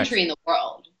could be next country in the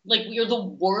world. Like, we are the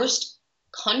worst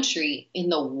country in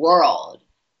the world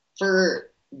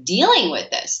for dealing with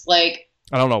this. Like,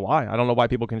 I don't know why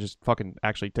people can just fucking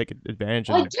actually take advantage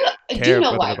of it. I do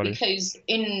know why, because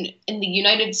in the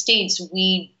United States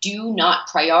we do not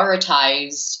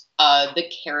prioritize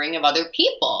the caring of other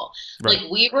people. Right.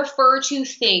 Like, we refer to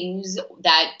things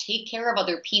that take care of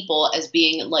other people as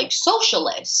being like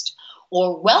socialist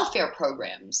or welfare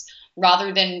programs,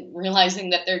 rather than realizing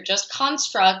that they're just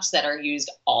constructs that are used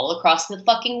all across the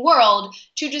fucking world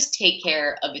to just take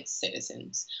care of its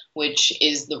citizens, which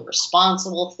is the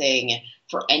responsible thing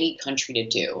for any country to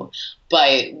do.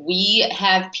 But we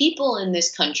have people in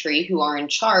this country who are in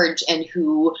charge and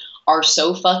who are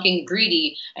so fucking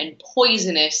greedy and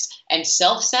poisonous and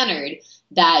self-centered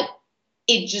that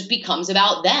it just becomes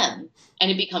about them,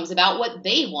 and it becomes about what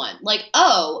they want. Like,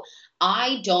 oh,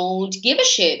 I don't give a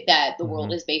shit that the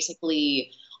world is basically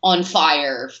on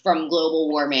fire from global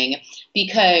warming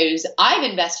because I've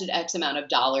invested X amount of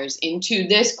dollars into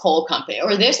this coal company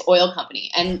or this oil company.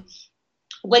 And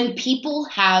when people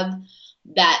have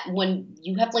that, when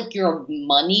you have like your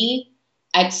money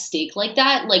at stake like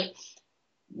that, like,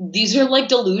 these are like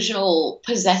delusional,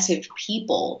 possessive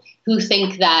people who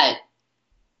think that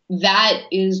that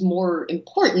is more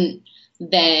important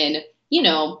than, you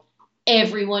know,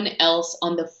 everyone else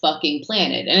on the fucking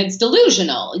planet. And it's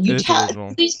delusional.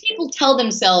 These people tell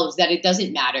themselves that it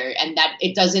doesn't matter and that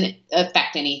it doesn't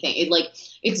affect anything.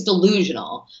 It's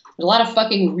delusional. There's a lot of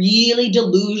fucking really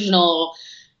delusional,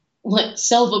 like,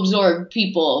 self-absorbed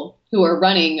people who are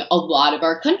running a lot of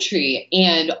our country,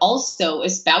 and also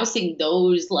espousing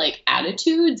those like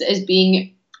attitudes as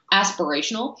being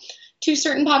aspirational to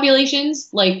certain populations.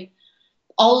 Like,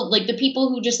 all like the people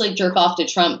who just like jerk off to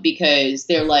Trump because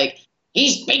they're like,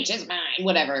 he speaks his mind,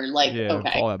 whatever. Like, yeah,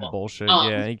 okay, all that bullshit.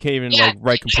 Yeah, he can't even like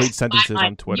write complete sentences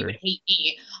on Twitter. You hate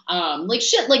me, like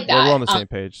shit like that. Well, we're on the same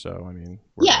page, so I mean,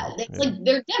 it's like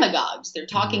they're demagogues, they're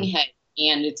talking heads,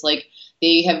 and it's like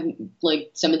they have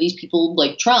like some of these people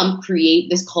like Trump create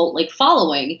this cult like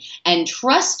following. And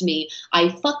trust me, I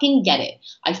fucking get it.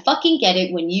 I fucking get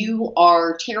it when you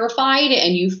are terrified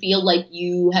and you feel like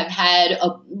you have had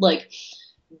a like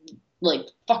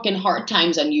fucking hard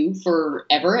times on you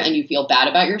forever and you feel bad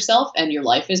about yourself and your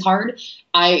life is hard.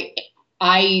 I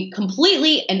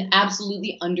completely and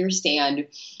absolutely understand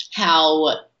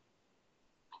how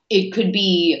it could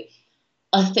be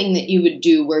a thing that you would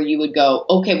do where you would go,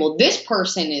 okay, well, this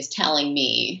person is telling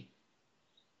me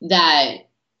that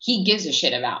he gives a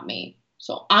shit about me,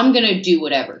 so I'm going to do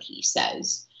whatever he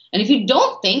says. And if you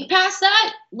don't think past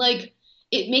that, like,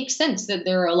 it makes sense that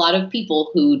there are a lot of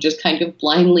people who just kind of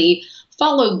blindly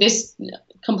follow this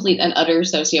complete and utter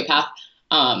sociopath,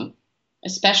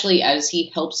 especially as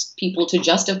he helps people to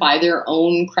justify their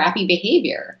own crappy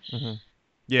behavior.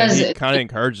 Yeah, he kind of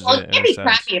encourages it. It'd be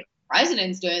crappy if the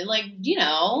president's doing it, like, you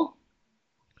know.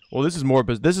 Well, this is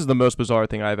the most bizarre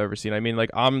thing I've ever seen. I mean, like,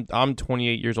 I'm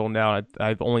 28 years old now.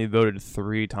 I've only voted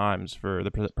 3 times for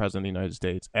the president of the United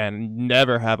States, and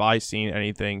never have I seen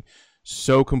anything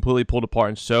so completely pulled apart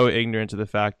and so ignorant to the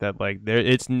fact that like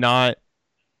it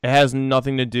has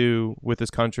nothing to do with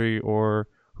this country or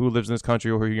who lives in this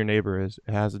country or who your neighbor is.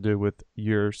 It has to do with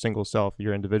your single self,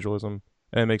 your individualism,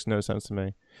 and it makes no sense to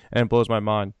me, and it blows my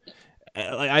mind.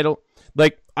 I want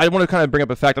to kind of bring up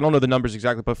a fact. I don't know the numbers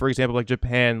exactly, but for example, like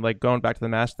Japan, like going back to the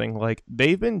mask thing, like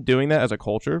they've been doing that as a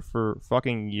culture for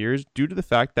fucking years due to the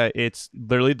fact that it's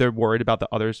literally they're worried about the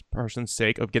other person's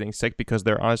sake of getting sick because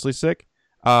they're honestly sick.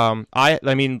 I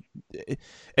mean,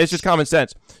 it's just common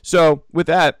sense. So with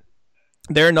that,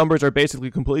 their numbers are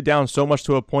basically completely down so much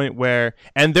to a point where,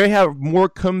 and they have more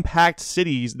compact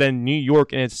cities than New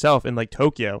York in itself and like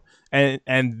Tokyo,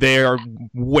 and they're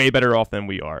way better off than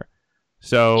we are.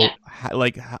 So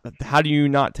how do you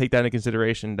not take that into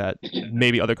consideration that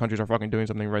maybe other countries are fucking doing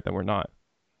something right that we're not?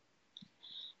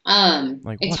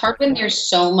 Like, it's hard when there's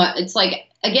so much. It's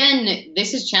like, again,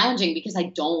 this is challenging because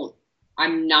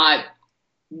I'm not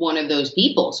one of those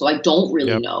people, so I don't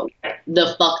really know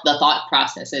the thought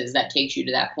processes that takes you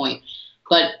to that point.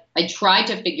 But I try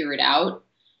to figure it out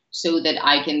so that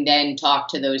I can then talk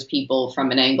to those people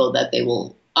from an angle that they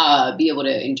will be able to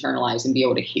internalize and be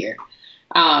able to hear.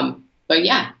 But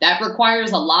yeah, that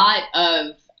requires a lot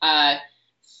of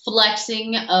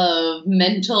flexing of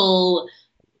mental,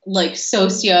 like,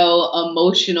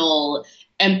 socio-emotional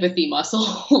empathy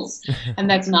muscles. And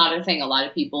that's not a thing a lot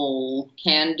of people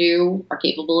can do, are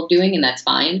capable of doing, and that's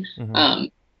fine.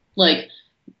 Like,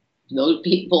 those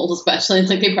people especially,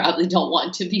 like, they probably don't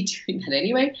want to be doing that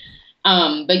anyway.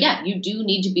 But yeah, you do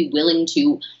need to be willing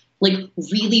to, like,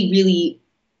 really, really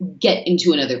get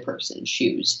into another person's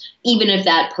shoes, even if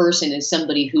that person is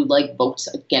somebody who, like, votes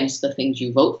against the things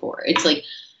you vote for. It's like,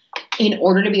 in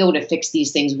order to be able to fix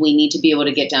these things, we need to be able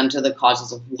to get down to the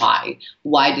causes of why.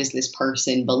 Why does this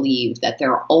person believe that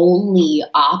their only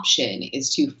option is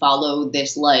to follow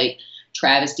this, like,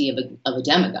 travesty of a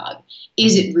demagogue?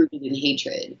 Is it rooted in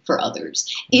hatred for others?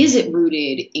 Is it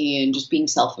rooted in just being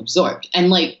self-absorbed? And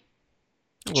like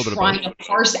trying to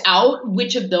parse out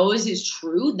which of those is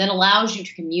true then allows you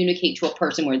to communicate to a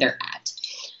person where they're at.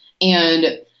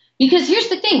 And because here's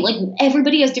the thing, like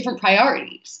everybody has different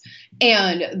priorities,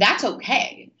 and that's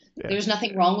okay. Yeah. There's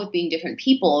nothing wrong with being different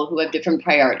people who have different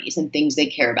priorities and things they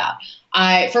care about.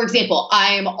 For example,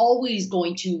 I am always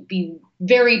going to be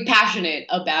very passionate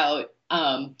about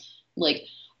like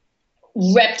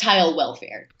reptile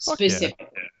welfare specifically.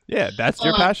 Yeah, that's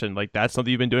your passion. Like that's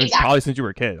something you've been doing probably since you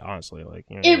were a kid, honestly. Like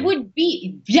it would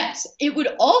be, yes. It would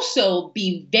also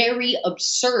be very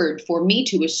absurd for me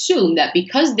to assume that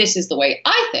because this is the way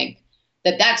I think,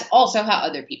 that that's also how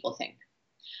other people think.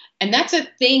 And that's a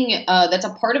thing, that's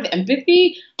a part of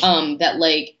empathy that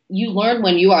like you learn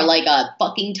when you are like a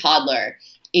fucking toddler,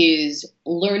 is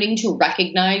learning to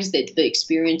recognize that the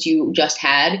experience you just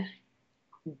had,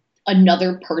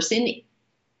 another person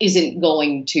isn't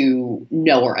going to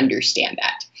know or understand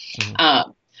that.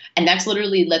 Mm-hmm. And that's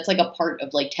like a part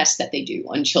of like tests that they do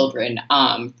on children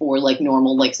for like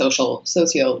normal, like socio,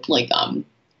 like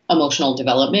emotional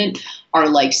development, are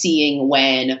like seeing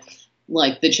when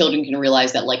like the children can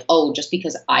realize that like, oh, just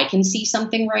because I can see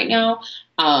something right now,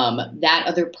 that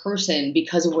other person,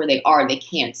 because of where they are, they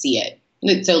can't see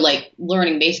it. So like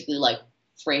learning basically like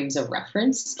frames of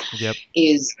reference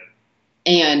is,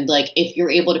 and like if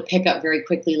you're able to pick up very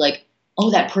quickly, like,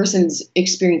 oh, that person's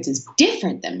experience is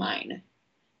different than mine.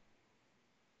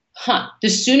 The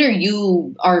sooner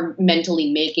you are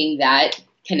mentally making that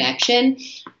connection,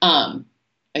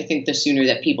 I think the sooner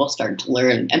that people start to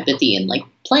learn empathy and like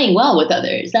playing well with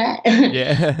others.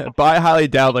 Yeah, but I highly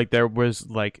doubt like there was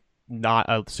like not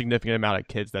a significant amount of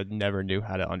kids that never knew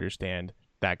how to understand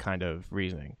that kind of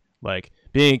reasoning. Like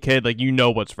being a kid, like you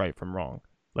know what's right from wrong.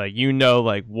 Like you know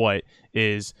like what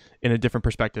is in a different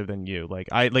perspective than you. Like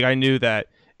I knew that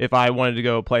if I wanted to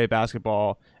go play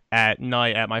basketball at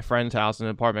night at my friend's house in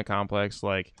an apartment complex,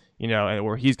 like, you know, and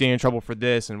or he's getting in trouble for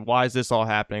this, and why is this all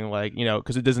happening? Like, you know,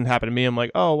 because it doesn't happen to me. I'm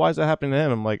like, oh, why is that happening to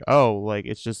him? I'm like, oh, like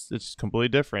it's completely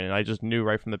different, and I just knew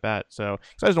right from the bat. So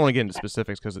I just don't want to get into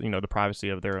specifics because you know the privacy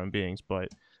of their own beings, but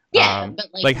but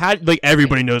like how like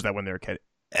everybody knows that when they're a kid,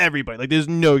 everybody, like there's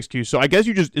no excuse. So I guess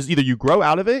it's either you grow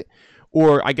out of it,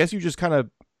 or I guess you just kind of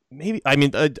maybe. I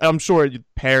mean, I'm sure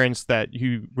parents that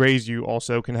you raise you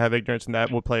also can have ignorance, and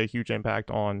that will play a huge impact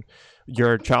on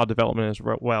your child development as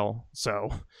well.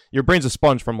 So your brain's a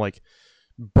sponge from like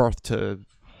birth to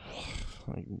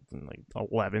like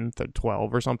 11 to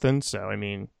 12 or something. So I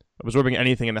mean, absorbing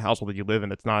anything in the household that you live in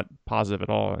that's not positive at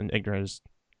all, and ignorance is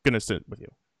gonna sit with you.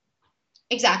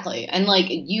 Exactly. And like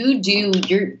you do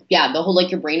the whole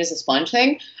like your brain is a sponge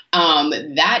thing.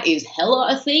 That is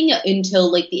hella a thing until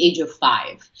like the age of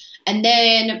 5. And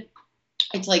then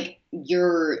it's like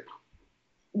your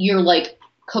like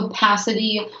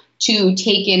capacity to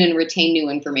take in and retain new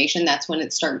information. That's when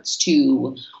it starts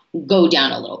to go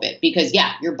down a little bit, because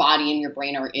your body and your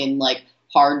brain are in like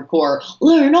hardcore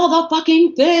learn all the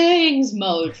fucking things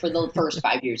mode for the first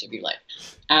 5 years of your life.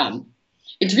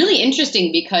 It's really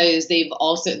interesting because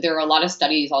there are a lot of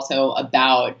studies also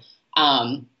about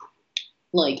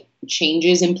like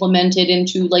changes implemented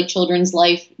into like children's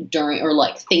life during, or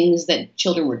like things that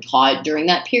children were taught during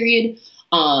that period,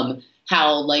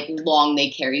 how like long they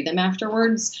carry them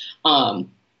afterwards,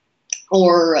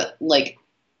 or like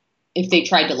if they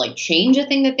tried to like change a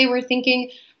thing that they were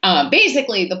thinking.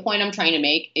 Basically the point I'm trying to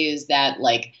make is that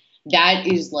like that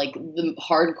is like the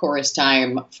hardcorest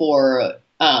time for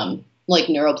like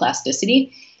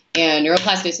neuroplasticity. And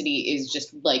neuroplasticity is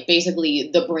just like basically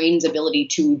the brain's ability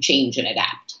to change and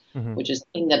adapt, which is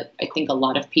something that I think a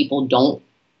lot of people don't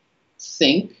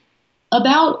think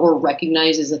about or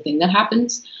recognize as a thing that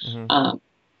happens.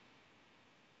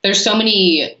 There's so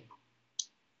many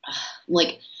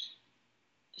like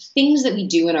things that we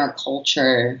do in our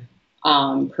culture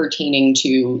pertaining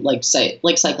to like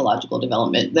psychological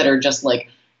development that are just like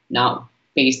not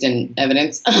based in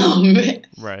evidence.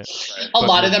 Right. A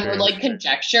lot of them are like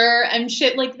conjecture and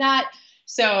shit like that.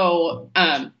 So,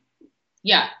 a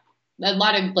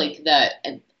lot of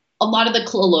the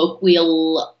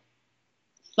colloquial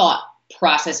thought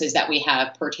processes that we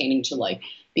have pertaining to like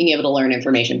being able to learn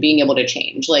information, being able to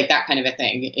change, like that kind of a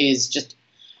thing is just,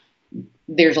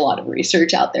 there's a lot of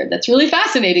research out there that's really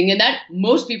fascinating and that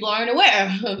most people aren't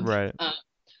aware of. Right.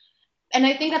 And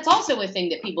I think that's also a thing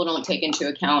that people don't take into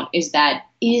account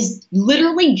is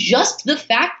literally just the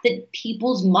fact that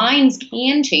people's minds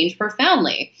can change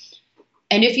profoundly.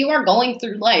 And if you are going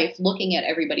through life looking at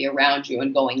everybody around you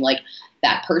and going like,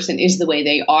 that person is the way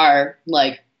they are,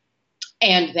 like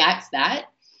and that's that,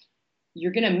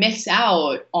 you're going to miss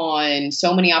out on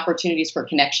so many opportunities for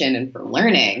connection and for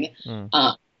learning.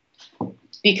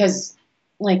 Because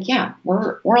like, yeah,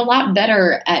 we're a lot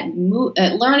better at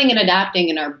learning and adapting,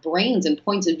 and our brains and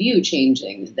points of view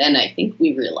changing than I think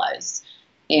we realize.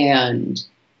 And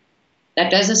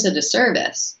that does us a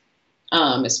disservice,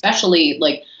 especially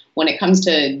like when it comes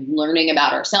to learning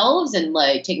about ourselves and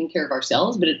like taking care of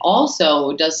ourselves, but it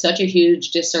also does such a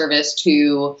huge disservice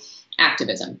to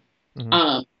activism.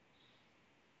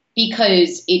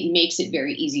 Because it makes it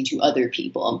very easy to other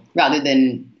people rather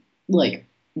than like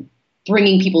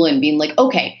bringing people in, being like,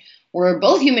 okay, we're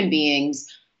both human beings.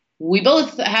 We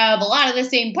both have a lot of the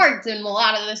same parts and a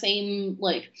lot of the same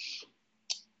like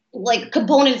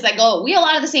components that go, we have a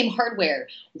lot of the same hardware.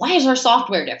 Why is our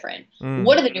software different?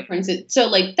 What are the differences? So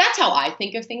like, that's how I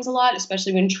think of things a lot,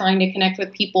 especially when trying to connect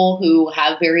with people who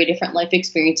have very different life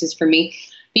experiences from me,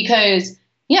 because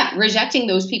yeah, rejecting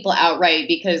those people outright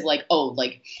because like, oh,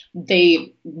 like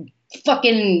they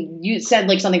fucking, you said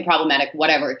like something problematic,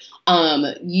 whatever.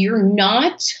 You're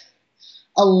not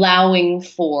allowing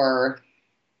for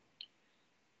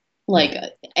like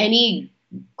any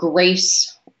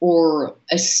grace or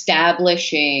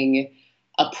establishing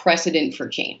a precedent for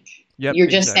change. You're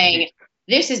just saying,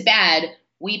 this is bad,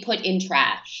 we put in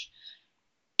trash.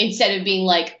 Instead of being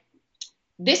like,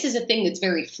 this is a thing that's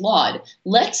very flawed.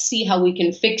 Let's see how we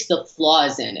can fix the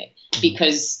flaws in it,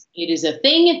 because it is a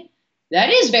thing that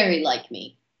is very like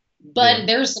me. But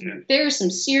there's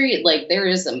some serious, like there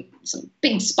is some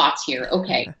big spots here.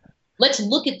 Okay, let's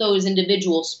look at those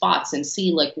individual spots and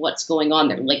see like what's going on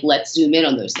there. Like let's zoom in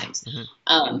on those things.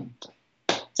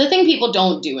 It's a thing people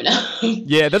don't do enough.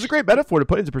 Yeah, that's a great metaphor to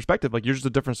put into perspective. Like, you're just a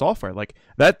different software. Like,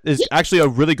 that is actually a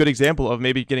really good example of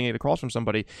maybe getting it across from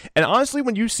somebody. And honestly,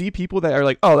 when you see people that are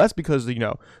like, oh, that's because, you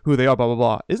know, who they are, blah, blah,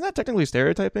 blah. Isn't that technically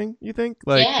stereotyping, you think?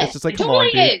 Like, it's just like, come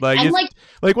on, dude.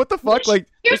 Like, what the fuck? Like,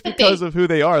 just because of who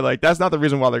they are, like, that's not the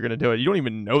reason why they're going to do it. You don't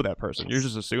even know that person. You're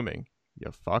just assuming. You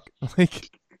fuck. Like...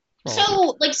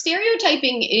 So, like,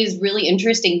 stereotyping is really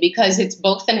interesting because it's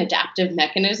both an adaptive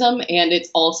mechanism and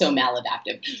it's also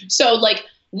maladaptive. So, like,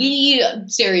 we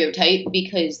stereotype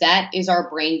because that is our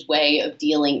brain's way of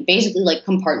dealing, basically, like,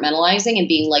 compartmentalizing and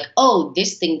being like, oh,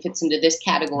 this thing fits into this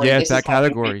category. Yeah, it's that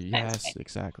category. Yes,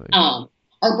 exactly.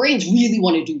 Our brains really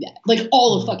want to do that. Like,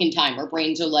 all the fucking time. Our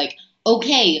brains are like,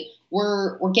 okay,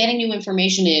 we're getting new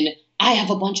information in. I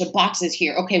have a bunch of boxes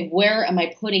here. Okay, where am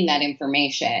I putting that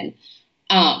information?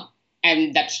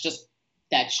 And that's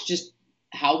just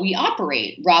how we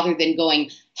operate, rather than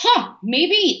going,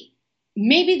 maybe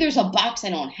there's a box I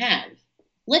don't have.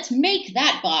 Let's make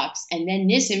that box, and then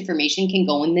this information can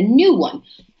go in the new one.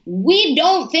 We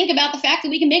don't think about the fact that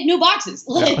we can make new boxes.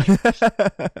 Like,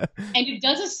 and it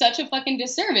does us such a fucking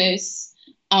disservice.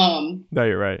 No,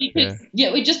 you're right. Because,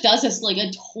 it just does us like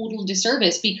a total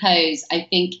disservice, because I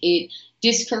think it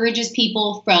discourages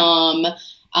people from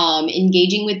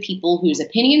engaging with people whose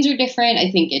opinions are different.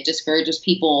 I think it discourages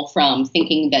people from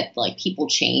thinking that like people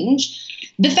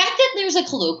change. The fact that there's a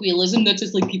colloquialism that's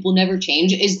just like people never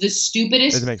change is the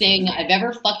stupidest thing I've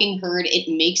ever fucking heard.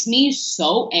 It makes me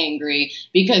so angry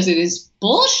because it is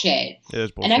bullshit. It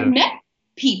is bullshit. And I've met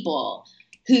people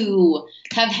who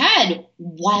have had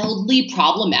wildly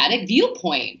problematic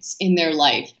viewpoints in their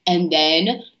life and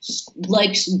then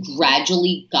like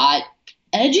gradually got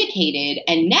educated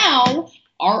and now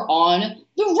are on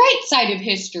the right side of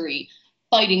history,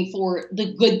 fighting for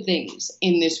the good things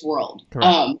in this world.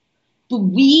 But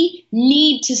we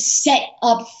need to set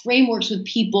up frameworks with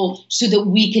people so that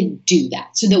we can do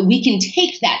that, so that we can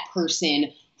take that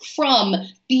person from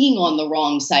being on the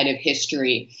wrong side of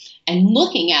history and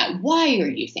looking at, why are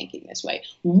you thinking this way?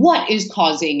 What is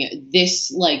causing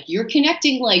this? Like, you're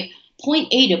connecting like point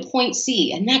A to point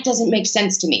C, and that doesn't make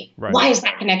sense to me. Right. Why is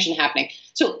that connection happening?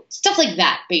 So stuff like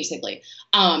that, basically.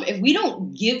 If we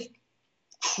don't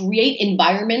create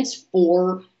environments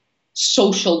for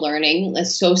social learning,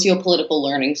 socio-political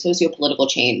learning, socio-political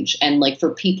change, and like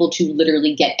for people to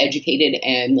literally get educated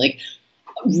and like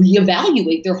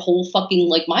reevaluate their whole fucking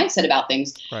like mindset about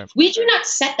things. Right. We do not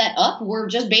set that up. We're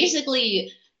just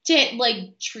basically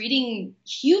treating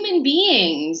human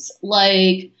beings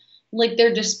like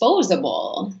they're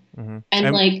disposable. Mm-hmm.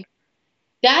 And like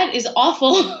that is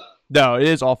awful. No, it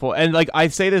is awful. And like I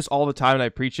say this all the time and I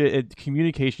preach it,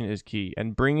 communication is key,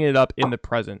 and bringing it up in the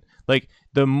present. Like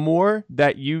the more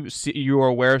that you are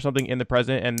aware of something in the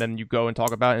present and then you go and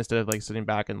talk about it instead of like sitting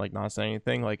back and like not saying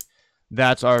anything, like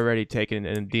that's already taken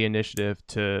in the initiative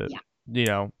to, you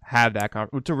know, have that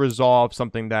to resolve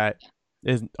something that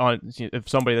is on, if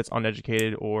somebody that's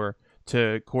uneducated, or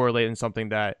to correlate in something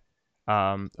that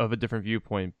of a different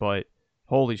viewpoint, but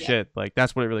holy shit, like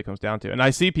that's what it really comes down to. And I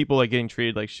see people like getting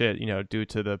treated like shit, you know, due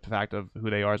to the fact of who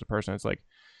they are as a person. It's like,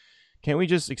 can't we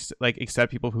just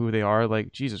accept people for who they are?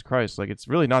 Like, Jesus Christ, like it's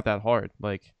really not that hard.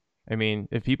 Like, I mean,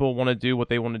 if people want to do what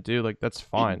they want to do, like that's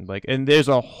fine. Like, and there's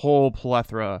a whole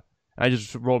plethora. I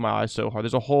just rolled my eyes so hard.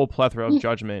 There's a whole plethora of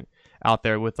judgment out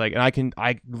there with like, and I can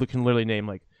literally name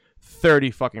like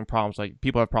 30 fucking problems. Like,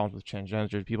 people have problems with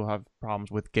transgenders. People have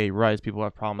problems with gay rights. People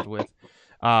have problems with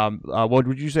what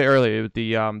would you say earlier?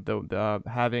 The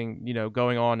having, you know,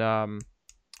 going on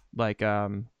why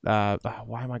am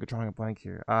I drawing a blank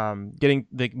here? Getting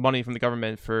the money from the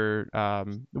government for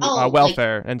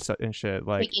welfare and shit,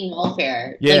 like taking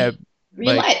welfare. Yeah,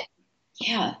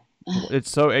 yeah. It's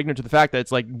so ignorant to the fact that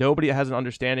it's like nobody has an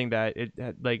understanding that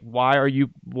like why are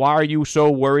you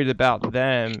so worried about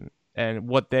them and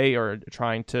what they are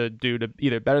trying to do to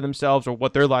either better themselves or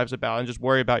what their life's about, and just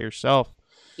worry about yourself.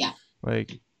 Yeah.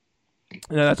 Like,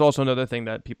 and that's also another thing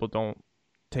that people don't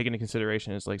take into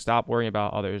consideration is like, stop worrying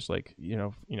about others. Like, you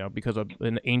know, because of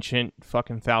an ancient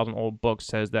fucking 1,000-old book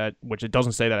says that, which it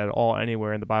doesn't say that at all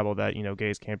anywhere in the Bible, that, you know,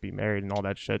 gays can't be married and all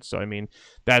that shit. So I mean,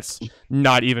 that's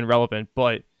not even relevant.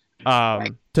 But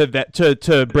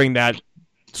to bring that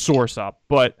source up,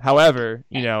 but however,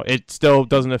 you know, it still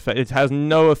doesn't affect. It has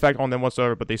no effect on them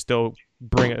whatsoever. But they still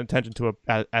bring attention to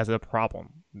it as a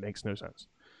problem. It makes no sense.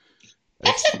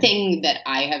 That's the thing that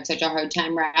I have such a hard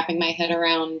time wrapping my head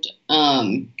around.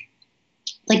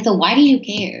 Like the why do you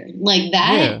care? Like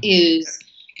that is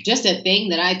just a thing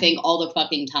that I think all the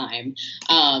fucking time.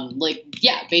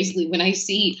 Basically when I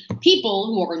see people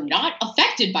who are not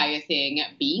affected by a thing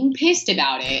being pissed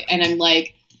about it, and I'm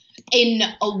like, in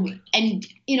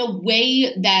a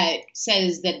way that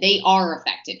says that they are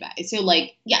affected by it. So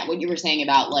like, yeah, what you were saying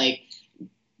about like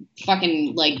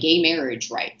fucking like gay marriage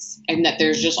rights, and that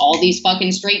there's just all these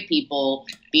fucking straight people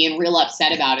being real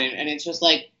upset about it, and it's just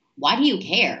like, why do you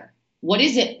care? What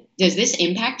is it? Does this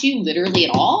impact you literally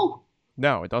at all?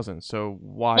 No, it doesn't. So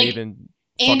why like, even?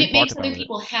 And it makes other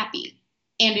people happy,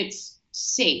 and it's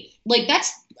safe. Like,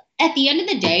 that's at the end of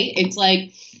the day, it's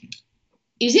like,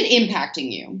 is it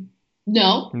impacting you?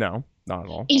 No, not at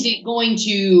all. Is it going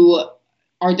to?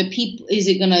 Is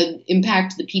it going to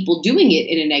impact the people doing it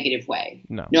in a negative way?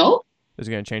 No. Is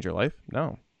it going to change your life?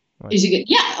 No. Like, is it good?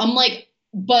 Yeah. I'm like,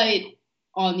 but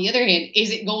on the other hand,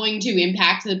 is it going to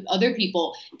impact the other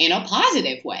people in a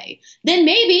positive way? Then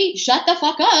maybe shut the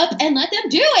fuck up and let them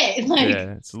do it. Like,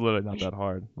 yeah, it's literally not that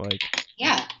hard. Like,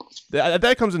 yeah.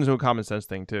 That comes into a common sense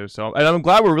thing too. So, and I'm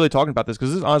glad we're really talking about this, because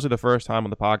this is honestly the first time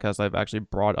on the podcast I've actually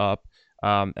brought up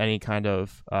any kind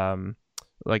of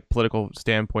like political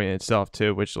standpoint in itself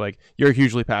too, which like you're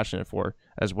hugely passionate for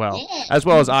as well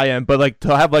as I am. But like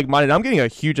to have like mine, I'm getting a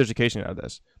huge education out of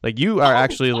this. Like you are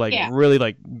actually like really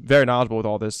like very knowledgeable with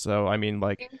all this. So I mean,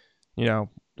 like, you know,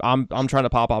 I'm trying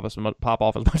to pop off as much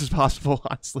as possible,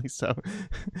 honestly. So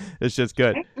it's just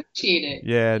good. I appreciate it.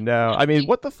 Yeah, no, I mean,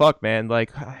 what the fuck, man?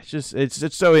 Like,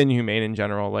 it's so inhumane in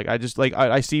general. Like, I just like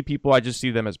I see people, I just see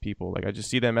them as people. Like, I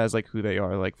just see them as like who they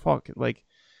are. Like, fuck, like,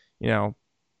 you know.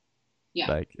 Yeah.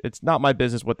 Like, it's not my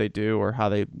business what they do or how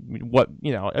they, what,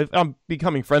 you know, if I'm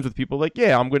becoming friends with people, like,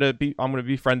 yeah, I'm going to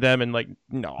befriend them and like,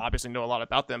 you know, obviously know a lot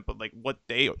about them, but like what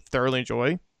they thoroughly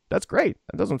enjoy, that's great.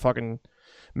 That doesn't fucking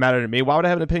matter to me. Why would I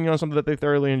have an opinion on something that they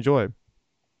thoroughly enjoy?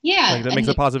 Yeah. Like, that makes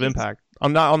a positive impact.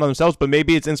 I'm not on themselves, but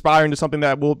maybe it's inspiring to something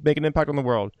that will make an impact on the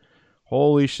world.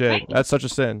 Holy shit. Right. That's such a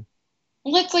sin.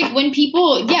 Well, it's like when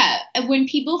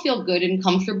people feel good and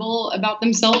comfortable about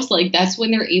themselves, like that's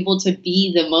when they're able to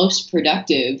be the most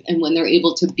productive and when they're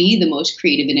able to be the most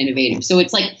creative and innovative. So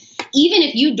it's like, even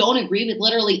if you don't agree with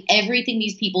literally everything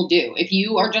these people do, if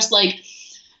you are just like,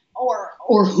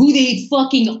 or who they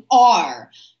fucking are,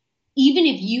 even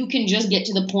if you can just get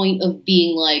to the point of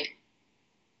being like,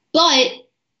 but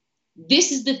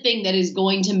this is the thing that is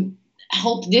going to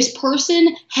help this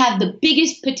person have the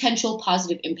biggest potential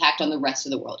positive impact on the rest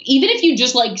of the world. Even if you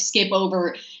just like skip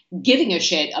over giving a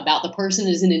shit about the person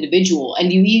as an individual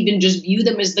and you even just view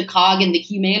them as the cog in the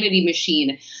humanity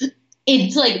machine,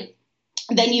 it's like,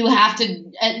 then you have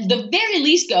to at the very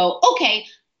least go, okay,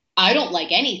 I don't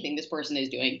like anything this person is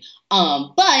doing.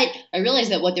 But I realize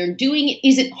that what they're doing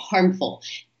isn't harmful,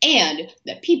 and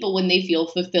that people, when they feel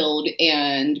fulfilled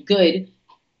and good,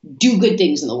 do good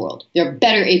things in the world. They're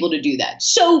better able to do that.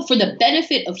 So for the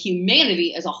benefit of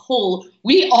humanity as a whole,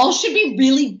 we all should be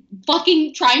really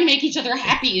fucking trying to make each other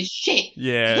happy as shit.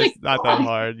 Yeah, like, it's not that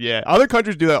hard. Yeah. Other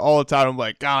countries do that all the time. I'm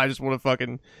like, God, I just want to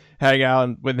fucking hang out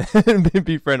and with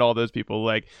befriend all those people.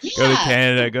 Like, go to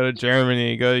Canada, go to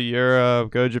Germany, go to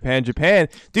Europe, go to Japan.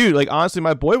 Dude, like, honestly,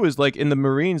 my boy was like in the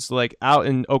Marines, like out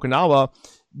in Okinawa.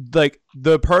 Like,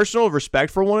 the personal respect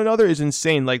for one another is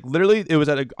insane. Like, literally, it was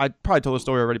I probably told the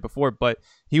story already before, but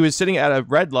he was sitting at a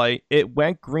red light. It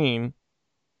went green.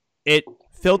 It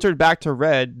filtered back to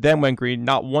red, then went green.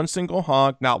 Not one single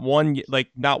honk, not one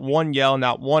yell,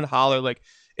 not one holler. Like,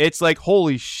 it's like,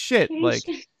 holy shit. Like,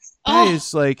 that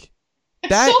is like,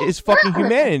 that is fucking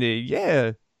humanity.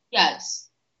 Yeah. Yes.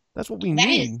 That's what we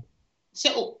need.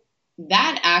 So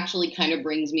that actually kind of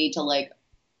brings me to like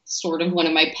sort of one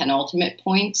of my penultimate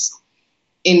points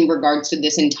in regards to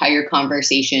this entire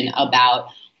conversation about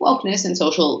wokeness and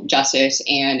social justice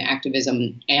and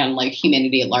activism and like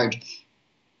humanity at large.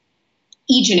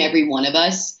 Each and every one of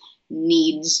us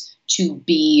needs to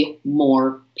be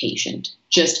more patient,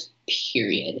 just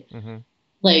period. Mm-hmm.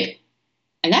 Like,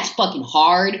 and that's fucking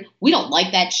hard. We don't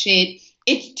like that shit.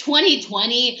 It's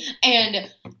 2020 and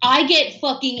I get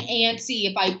fucking antsy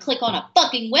if I click on a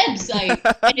fucking website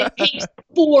and it takes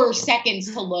 4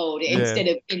 seconds to load instead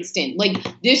of instant. Like,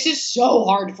 this is so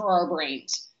hard for our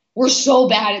brains. We're so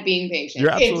bad at being patient.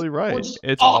 You're absolutely right.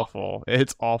 It's awful.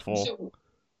 It's awful.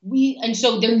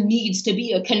 So there needs to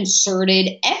be a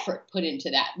concerted effort put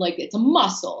into that. Like, it's a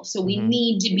muscle. So we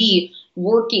need to be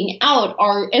working out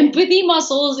our empathy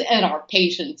muscles and our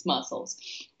patience muscles.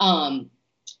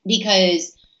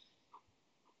 Because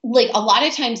like a lot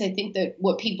of times I think that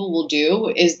what people will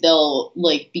do is they'll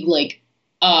like be like,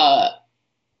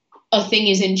 a thing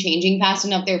isn't changing fast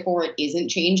enough, therefore it isn't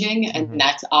changing. And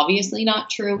that's obviously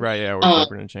not true. Right. Yeah. We're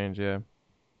interpreting change. Yeah.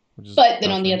 But then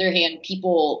on the other hand,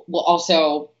 people will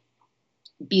also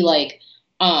be like,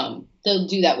 they'll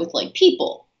do that with like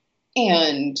people.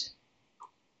 And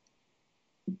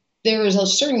there is a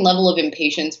certain level of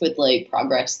impatience with like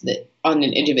progress that on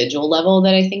an individual level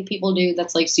that I think people do.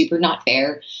 That's like super not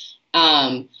fair.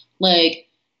 Like,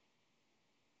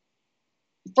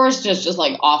 first, just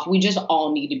like off, we just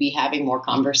all need to be having more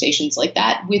conversations like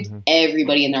that with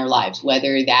everybody in their lives,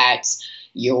 whether that's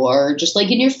you're just like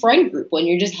in your friend group when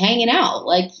you're just hanging out,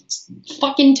 like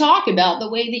fucking talk about the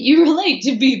way that you relate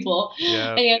to people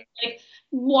and like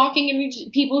walking in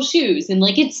people's shoes. And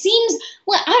like, it seems,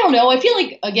 well, I don't know. I feel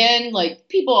like, again, like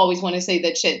people always want to say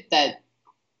that shit that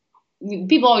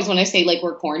people always want to say like,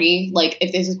 we're corny. Like,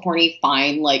 if this is corny,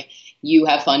 fine. Like, you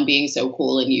have fun being so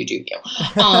cool and you do you.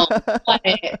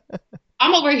 But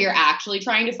I'm over here actually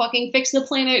trying to fucking fix the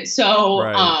planet. So,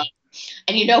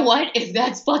 and you know what? If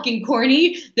that's fucking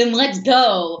corny, then let's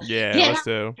go. Yeah, let's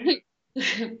do.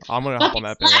 I'm going to hop on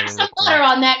that bandwagon. Some butter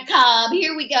on that cob.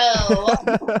 Here we go.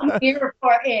 I'm here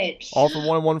for it. All for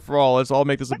one, one for all. Let's all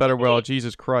make this a better world.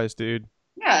 Jesus Christ, dude.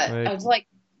 Yeah, like, I was like,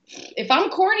 if I'm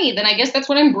corny, then I guess that's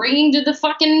what I'm bringing to the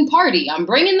fucking party. I'm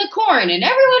bringing the corn, and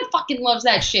everyone fucking loves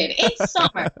that shit. It's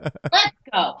summer. Let's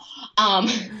go.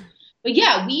 But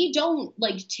yeah, we don't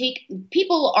like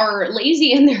people are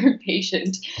lazy and they're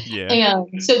impatient. Yeah.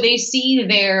 And so they see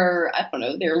their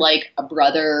like a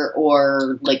brother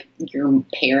or like your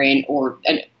parent or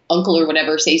an uncle or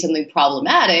whatever say something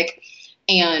problematic.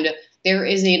 And there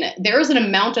is an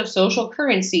amount of social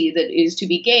currency that is to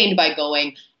be gained by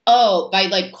going, by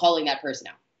like calling that person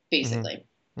out, basically.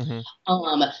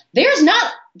 There's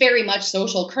not very much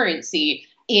social currency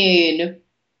in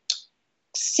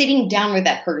sitting down with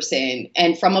that person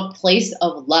and from a place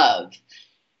of love,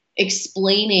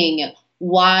 explaining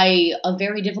why a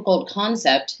very difficult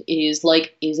concept is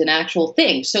an actual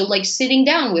thing. So like sitting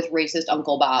down with racist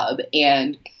Uncle Bob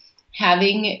and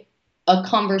having a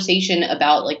conversation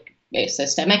about like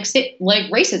systemic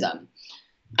like racism.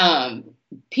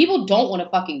 People don't want to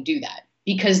fucking do that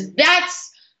because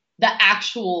that's the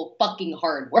actual fucking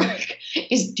hard work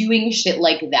is doing shit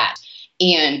like that.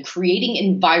 And creating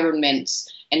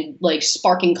environments and like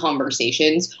sparking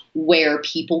conversations where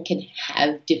people can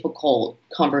have difficult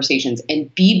conversations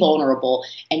and be vulnerable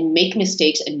and make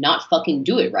mistakes and not fucking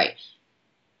do it right.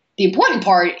 The important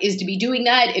part is to be doing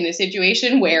that in a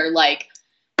situation where like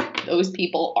those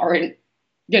people aren't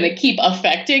going to keep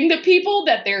affecting the people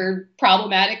that their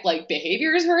problematic like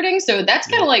behavior is hurting. So that's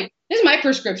kind of like, this is my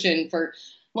prescription for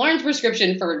Lauren's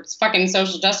prescription for fucking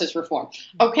social justice reform.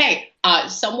 Okay,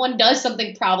 someone does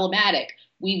something problematic.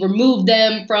 We remove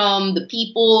them from the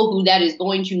people who that is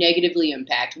going to negatively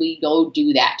impact. We go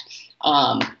do that.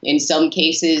 In some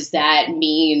cases, that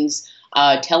means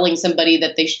telling somebody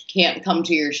that they can't come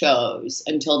to your shows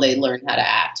until they learn how to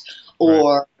act.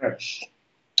 Or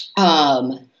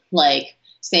like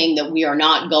saying that we are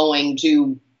not going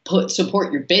to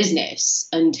support your business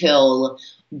until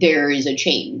there is a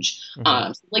change.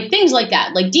 Like things like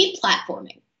that, like deep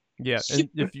platforming. Yeah, and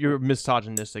if you're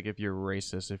misogynistic, if you're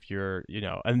racist, if you're,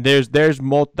 and there's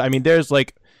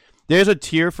a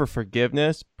tier for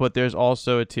forgiveness, but there's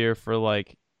also a tier for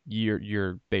like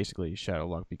you're basically shadow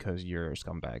luck because you're a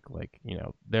scumbag. Like,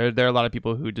 there are a lot of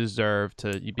people who deserve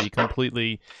to be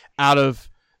completely out of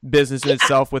business in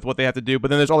itself with what they have to do, but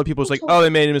then there's other people who's like, oh, they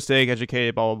made a mistake,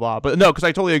 educated, blah blah blah. But no, because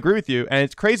I totally agree with you, and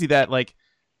it's crazy that like,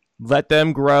 let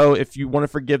them grow. If you want to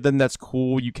forgive them, that's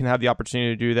cool. You can have the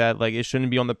opportunity to do that. Like, it shouldn't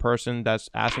be on the person that's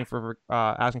asking for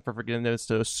forgiveness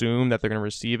to assume that they're going to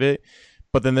receive it.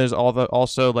 But then there's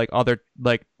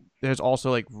there's also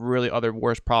like really other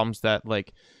worse problems that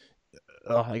like,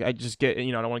 I just get, I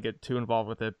don't want to get too involved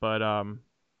with it, but I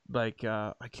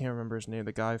can't remember his name.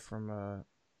 The guy from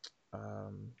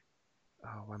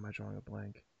why am I drawing a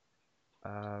blank?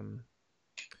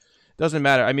 Doesn't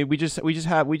matter. I mean, we just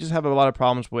have a lot of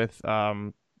problems with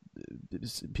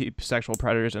sexual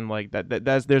predators, and like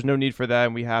there's no need for that,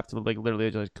 and we have to like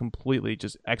literally just completely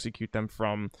just execute them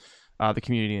from the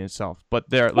community in itself.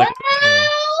 But they're like,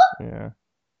 yeah.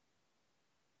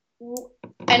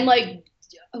 And like,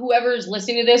 whoever's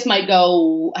listening to this might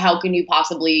go, how can you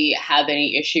possibly have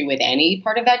any issue with any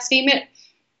part of that statement?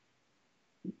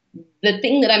 The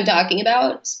thing that I'm talking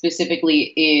about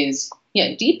specifically is,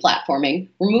 deplatforming.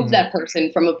 Remove that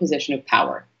person from a position of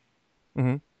power.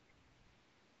 Mm-hmm.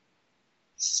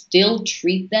 Still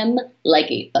treat them like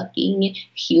a fucking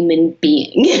human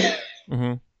being.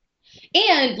 Mm-hmm.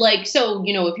 And like, so,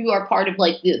 if you are part of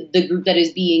like the group that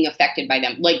is being affected by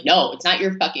them, like, no, it's not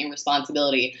your fucking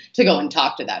responsibility to go and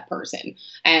talk to that person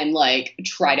and like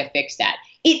try to fix that.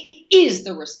 It is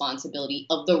the responsibility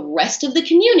of the rest of the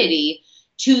community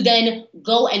to then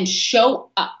go and show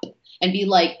up and be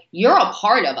like, you're a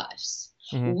part of us.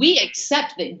 Mm-hmm. We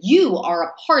accept that you are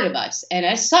a part of us. And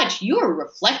as such, you're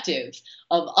reflective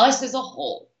of us as a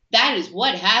whole. That is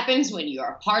what happens when you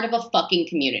are a part of a fucking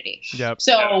community. Yep.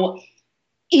 So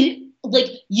you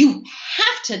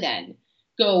have to then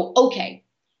go, okay,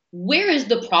 where is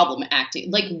the problem acting?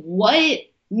 Like, what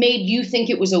made you think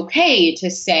it was okay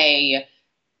to say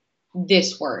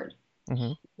this word?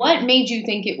 Mm-hmm. What made you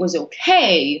think it was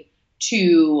okay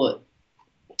to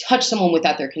touch someone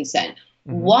without their consent?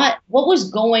 Mm-hmm. What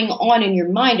was going on in your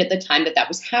mind at the time that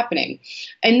was happening?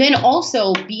 And then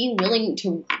also being willing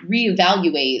to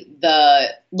reevaluate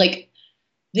the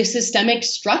systemic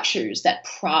structures that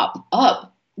prop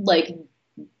up like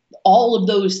all of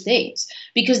those things,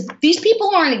 because these people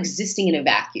aren't existing in a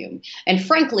vacuum. And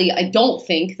frankly, I don't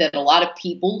think that a lot of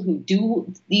people who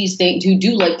do these things, who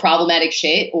do like problematic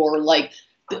shit or like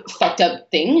fucked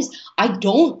up things, I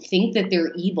don't think that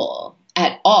they're evil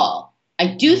at all.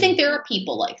 I do think there are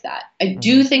people like that. I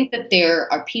do think that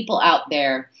there are people out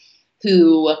there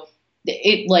who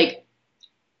do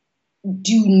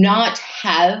not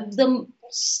have the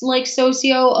like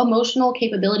socio-emotional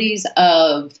capabilities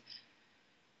of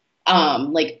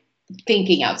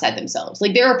thinking outside themselves.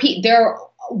 Like there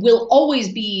will always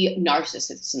be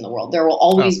narcissists in the world. There will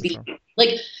always be sure.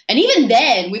 And even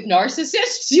then with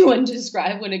narcissists, you want to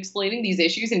describe when explaining these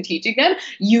issues and teaching them,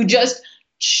 you just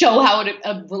show how it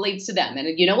relates to them.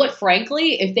 And you know what,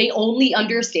 frankly, if they only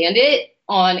understand it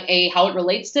on a how it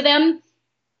relates to them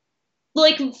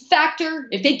factor,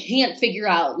 if they can't figure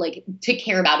out to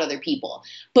care about other people,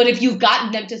 but if you've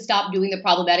gotten them to stop doing the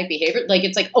problematic behavior,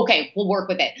 it's okay, we'll work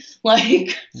with it.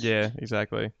 Yeah,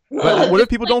 exactly. But what if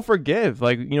people don't forgive?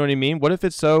 You know what I mean? What if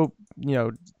it's so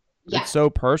it's so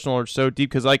personal or so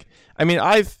deep? Because I've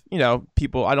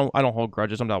people, I don't hold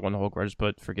grudges. I'm not one to hold grudges,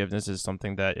 but forgiveness is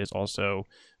something that is also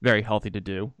very healthy to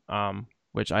do,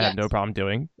 which I have no problem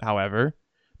doing. However,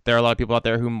 there are a lot of people out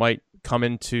there who might come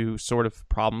into sort of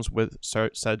problems with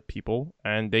said people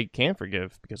and they can't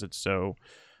forgive because it's so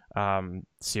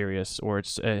serious, or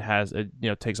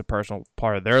it takes a personal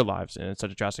part of their lives in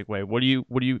such a drastic way. How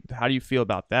do you feel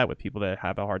about that with people that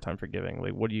have a hard time forgiving?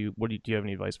 Do you have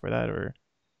any advice for that? Or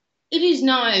it is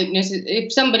not necessary.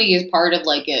 If somebody is part of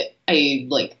a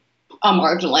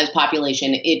marginalized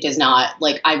population, it does not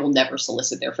I will never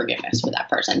solicit their forgiveness for that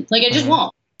person. I just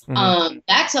won't. Mm-hmm.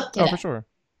 That's up to them. For sure.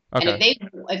 Okay. And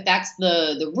if that's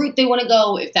the route they want to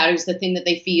go, if that is the thing that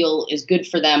they feel is good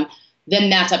for them, then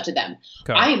that's up to them.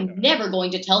 Okay. I am never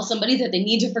going to tell somebody that they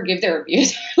need to forgive their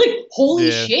abuse. Holy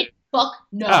shit, fuck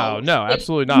no. Oh no,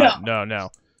 absolutely not. No.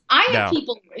 I have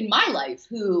people in my life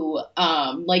who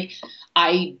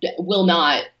I will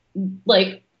not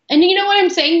and you know what, I'm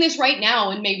saying this right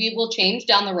now and maybe it will change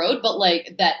down the road, but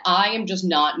that I am just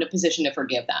not in a position to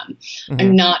forgive them. Mm-hmm.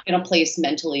 I'm not in a place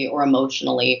mentally or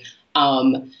emotionally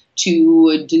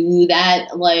to do that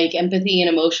empathy and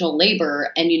emotional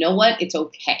labor. And you know what? It's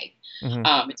okay.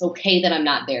 It's okay that I'm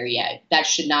not there yet. That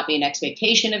should not be an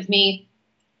expectation of me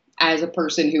as a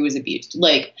person who is abused.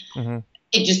 Like,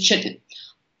 it just shouldn't.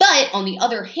 But on the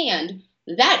other hand,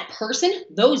 that person,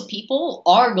 those people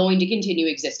are going to continue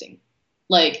existing.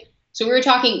 Like, so we were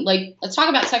talking, like, let's talk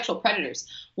about sexual predators.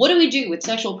 What do we do with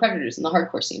sexual predators in the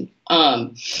hardcore scene?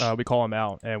 We call them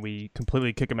out and we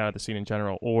completely kick them out of the scene in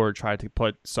general, or try to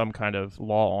put some kind of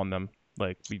law on them.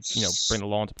 Like, we, bring the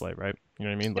law into play, right? You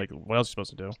know what I mean? Like, what else are you supposed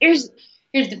to do? Here's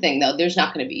the thing, though. There's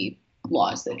not going to be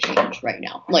laws that change right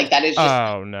now. Like, that is just...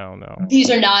 Oh, no.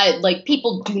 These are not, like,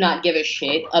 people do not give a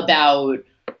shit about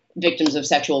victims of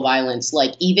sexual violence.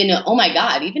 Like, even, oh my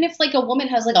God, even if, like, a woman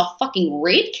has, like, a fucking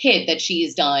rape kit that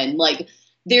she's done, like,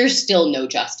 there's still no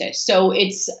justice. So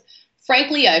it's,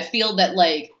 frankly, I feel that,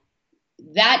 like,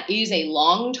 that is a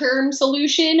long-term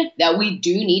solution that we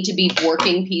do need to be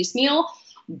working piecemeal,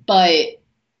 but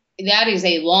that is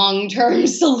a long-term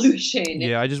solution.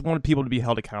 Yeah, I just wanted people to be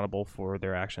held accountable for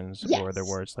their actions or their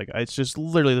words. Like, it's just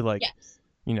literally like,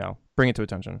 bring it to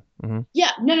attention.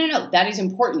 Yeah, no. That is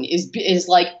important, is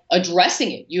like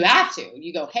addressing it. You have to.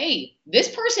 You go, hey,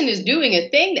 this person is doing a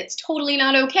thing that's totally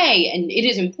not okay. And it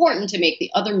is important to make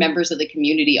the other members of the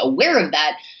community aware of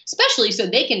that, especially so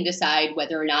they can decide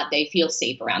whether or not they feel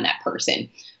safe around that person.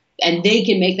 And they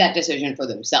can make that decision for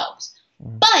themselves.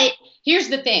 But here's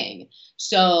the thing.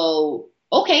 So,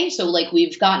 okay, so like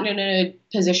we've gotten in a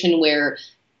position where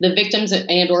the victims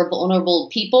and or vulnerable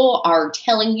people are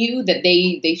telling you that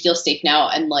they feel safe now,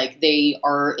 and like they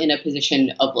are in a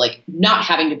position of like not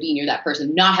having to be near that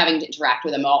person, not having to interact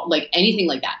with them all, like anything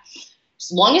like that.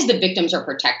 As long as the victims are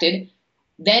protected,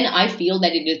 then I feel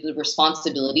that it is the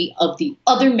responsibility of the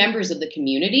other members of the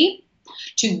community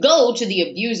to go to the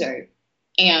abuser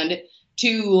and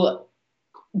to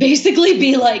basically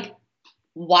be like,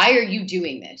 why are you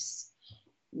doing this?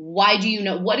 Why do you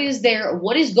know what is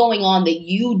going on that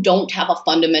you don't have a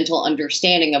fundamental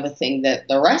understanding of a thing that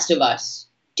the rest of us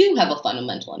do have a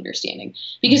fundamental understanding?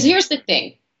 Because here's the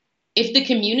thing. If the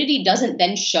community doesn't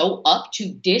then show up to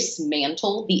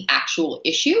dismantle the actual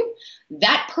issue,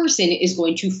 that person is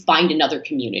going to find another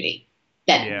community.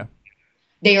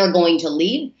 They are going to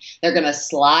leave. They're going to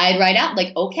slide right out.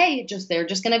 Like, okay, they're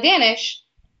just going to vanish.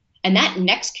 And that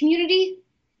next community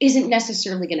isn't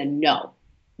necessarily going to know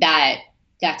that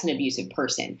that's an abusive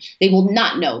person. They will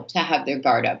not know to have their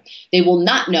guard up. They will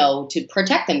not know to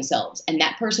protect themselves. And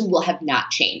that person will have not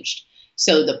changed.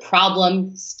 So the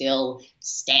problem still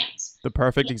stands. The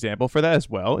perfect example for that as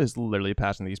well is literally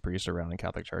passing these priests around in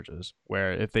Catholic churches,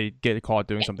 where if they get caught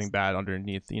doing something bad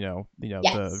underneath,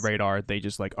 the radar, they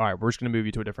just like, all right, we're just going to move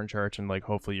you to a different church, and like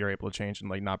hopefully you're able to change and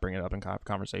like not bring it up in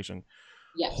conversation.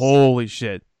 Yes. Holy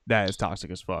shit. That is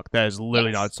toxic as fuck. That is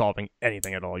literally not solving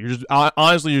anything at all. You're just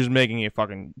honestly, you're just making it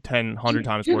fucking 10, 100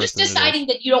 times worse. You're just deciding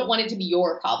that you don't want it to be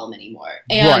your problem anymore.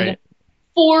 And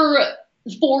for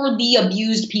the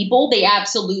abused people, they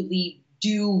absolutely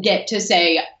do get to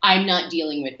say, I'm not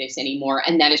dealing with this anymore,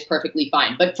 and that is perfectly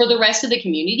fine. But for the rest of the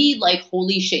community, like,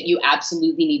 holy shit, you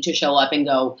absolutely need to show up and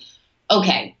go,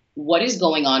 okay, what is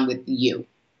going on with you?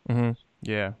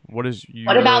 Yeah. What is your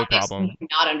What about problem? this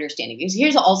not understanding? Because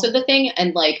here's also the thing,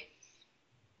 and like,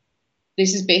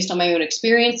 this is based on my own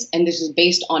experience, and this is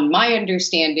based on my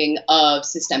understanding of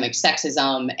systemic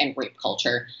sexism and rape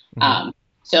culture.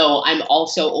 So I'm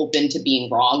also open to being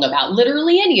wrong about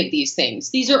literally any of these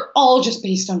things. These are all just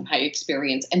based on my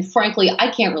experience. And frankly, I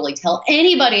can't really tell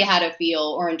anybody how to feel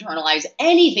or internalize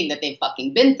anything that they've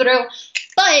fucking been through.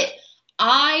 But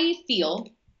I feel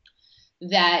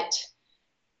that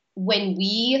when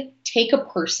we take a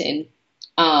person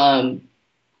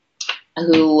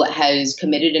who has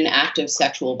committed an act of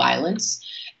sexual violence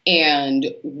and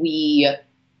we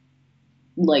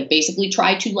like basically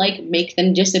try to like make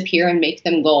them disappear and make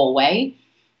them go away,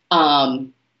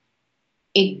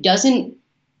 it doesn't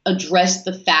address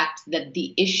the fact that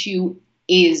the issue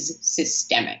is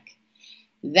systemic.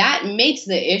 That makes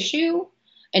the issue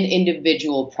an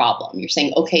individual problem. You're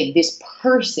saying, okay, this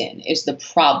person is the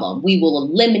problem. We will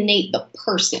eliminate the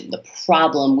person. The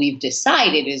problem we've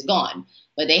decided is gone.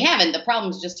 But they haven't. The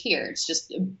problem's just here. It's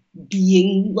just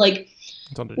being like,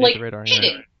 it's underneath the radar.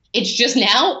 Hidden. It's just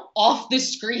now off the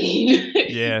screen.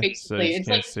 Yeah, basically.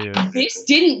 So it's like, this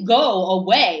didn't go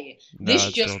away. No, this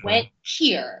just went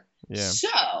here. Yeah.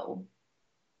 So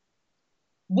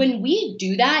when we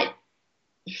do that,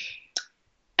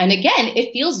 and again,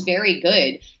 it feels very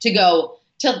good to go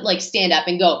to like stand up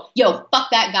and go, yo, fuck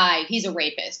that guy. He's a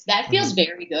rapist. That feels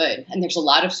very good. And there's a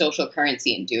lot of social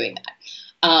currency in doing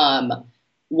that.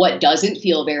 What doesn't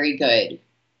feel very good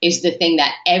is the thing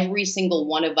that every single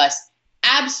one of us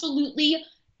absolutely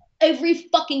every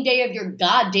fucking day of your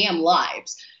goddamn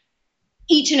lives.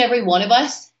 Each and every one of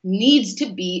us needs to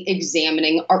be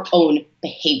examining our own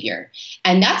behavior.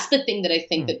 And that's the thing that I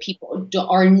think that people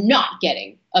are not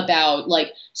getting about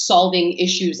like solving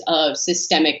issues of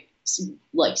systemic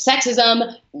like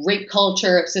sexism, rape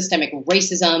culture, systemic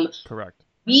racism. Correct.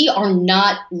 We are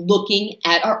not looking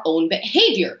at our own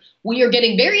behavior. We are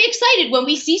getting very excited when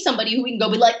we see somebody who we can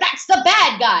go be like, that's the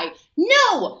bad guy.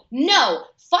 No,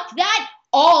 fuck that.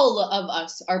 All of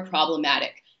us are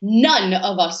problematic. None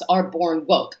of us are born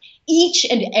woke. Each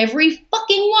and every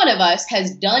fucking one of us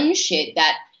has done shit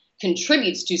that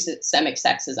contributes to systemic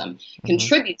sexism,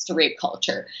 contributes to rape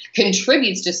culture,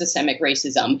 contributes to systemic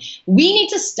racism. We need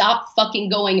to stop fucking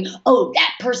going, oh,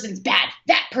 that person's bad.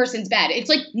 That person's bad. It's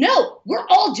like, no, we're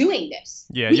all doing this.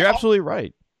 Yeah, you're absolutely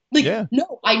right. Like, yeah.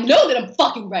 No, I know that I'm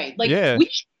fucking right. Like, we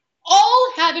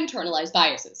all have internalized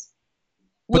biases.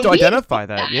 But to identify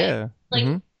that, yeah.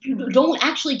 Like, you don't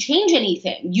actually change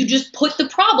anything. You just put the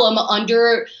problem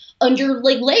under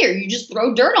like layer. You just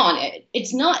throw dirt on it.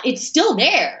 It's still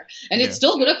there. And it's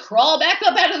still gonna crawl back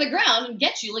up out of the ground and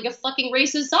get you like a fucking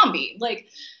racist zombie. Like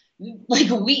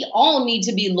we all need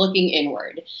to be looking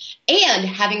inward and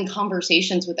having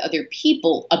conversations with other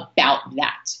people about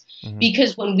that.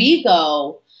 Because when we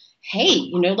go, hey,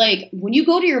 you know, like when you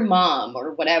go to your mom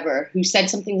or whatever, who said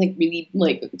something like really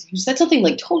like, who said something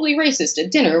like totally racist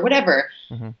at dinner or whatever.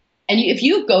 And if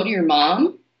you go to your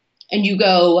mom and you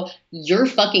go, you're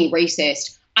fucking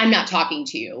racist, I'm not talking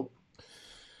to you.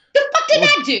 The fuck did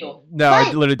that do? No, I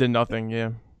literally did nothing.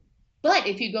 Yeah. But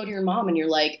if you go to your mom and you're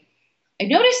like, I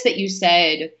noticed that you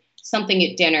said something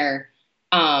at dinner,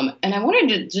 and I wanted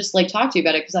to just like talk to you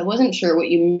about it because I wasn't sure what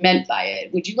you meant by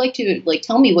it. Would you like to like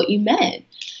tell me what you meant?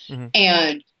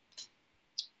 And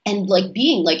like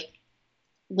being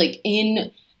like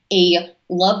in a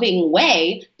loving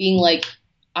way, being like,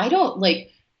 I don't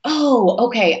like, oh,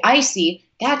 okay, I see.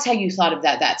 That's how you thought of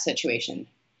that situation.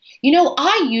 You know,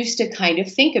 I used to kind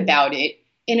of think about it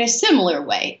in a similar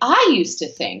way. I used to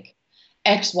think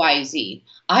XYZ.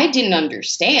 I didn't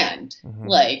understand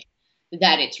like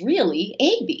that it's really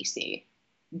ABC.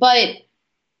 But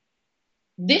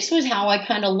this was how I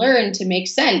kind of learned to make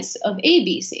sense of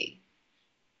ABC.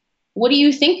 What do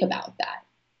you think about that?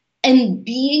 And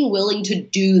being willing to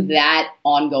do that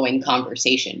ongoing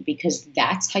conversation, because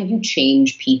that's how you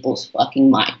change people's fucking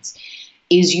minds,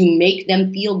 is you make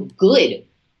them feel good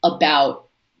about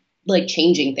like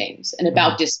changing things and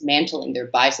about dismantling their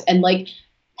bias and like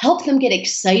help them get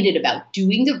excited about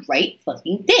doing the right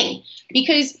fucking thing.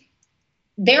 Because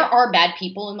there are bad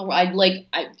people in the world,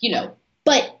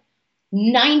 but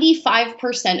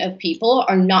 95% of people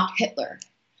are not Hitler.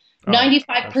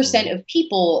 95% of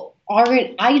people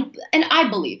aren't, I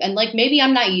believe, and like maybe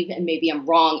I'm naive and maybe I'm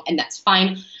wrong and that's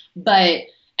fine,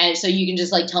 and so you can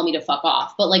just like tell me to fuck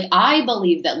off. But like I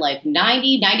believe that like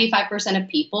 95% of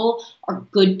people are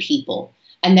good people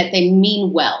and that they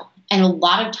mean well. And a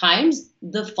lot of times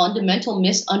the fundamental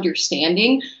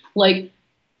misunderstanding like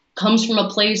comes from a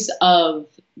place of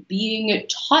being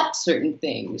taught certain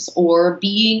things or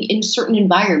being in certain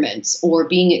environments or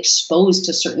being exposed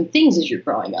to certain things as you're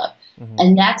growing up.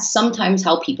 And that's sometimes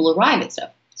how people arrive at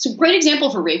stuff. So great example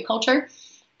for rape culture.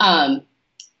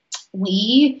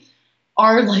 We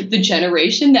are like the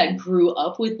generation that grew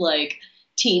up with like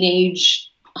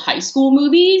teenage high school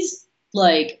movies,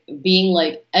 like being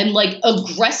like, and like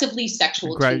aggressively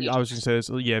sexual. Right. I was going to say this.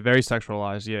 Yeah. Very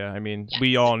sexualized. Yeah. I mean,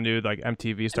 we all knew like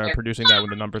MTV started producing that when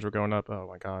the numbers were going up. Oh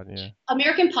my God. Yeah.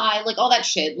 American Pie, like all that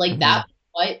shit, like that.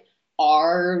 What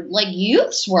our like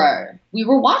youths were. We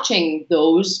were watching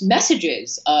those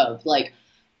messages of like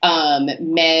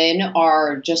men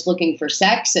are just looking for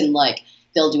sex and like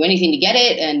they'll do anything to get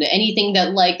it, and anything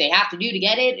that like they have to do to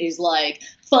get it is like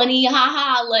funny,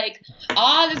 haha, like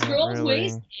this girl's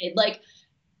wasted. Like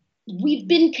we've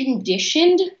been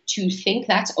conditioned to think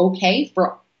that's okay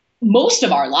for most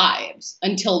of our lives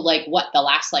until like the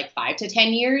last like 5 to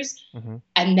 10 years,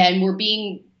 and then we're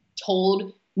being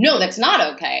told, no, that's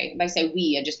not okay. If I say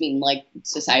we, I just mean like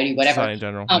society, whatever. Society in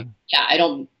general.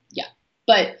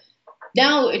 But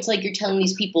now it's like you're telling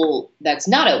these people that's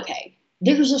not okay.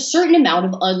 There's a certain amount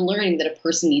of unlearning that a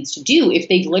person needs to do if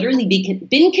they've literally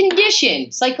been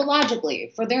conditioned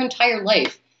psychologically for their entire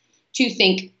life to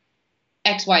think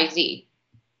X, Y, Z.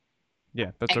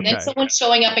 Yeah, that's and then someone's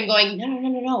showing up and going,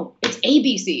 no, it's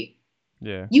ABC.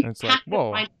 Yeah. You have to find a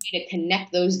way to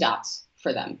connect those dots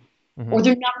for them, or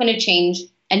they're not going to change.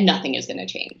 And nothing is going to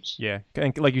change. Yeah.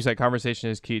 And like you said, conversation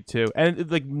is key too. And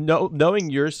like knowing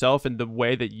yourself and the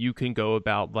way that you can go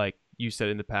about like, you said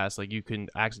in the past, like you can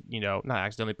not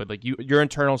accidentally, but like your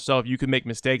internal self, you can make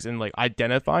mistakes, and like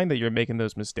identifying that you're making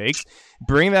those mistakes,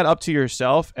 bring that up to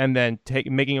yourself, and then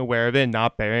making aware of it, and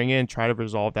not burying it, and try to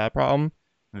resolve that problem.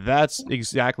 That's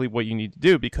exactly what you need to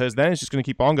do, because then it's just going to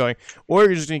keep on going, or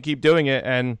you're just going to keep doing it,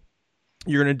 and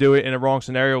you're going to do it in a wrong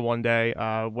scenario one day,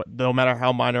 no matter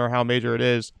how minor or how major it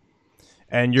is,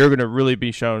 and you're going to really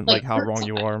be shown like how wrong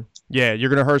you are. Yeah, you're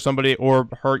going to hurt somebody or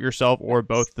hurt yourself, or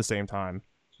both at the same time.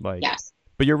 Like, yes.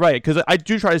 But you're right, because I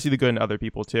do try to see the good in other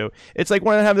people too. It's like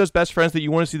when I have those best friends that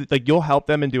you want to see, that like you'll help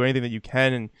them and do anything that you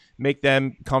can and make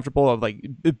them comfortable of like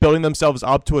building themselves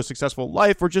up to a successful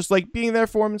life, or just like being there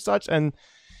for them and such. And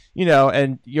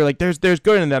and you're like, there's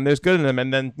good in them,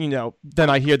 and then then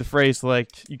I hear the phrase like,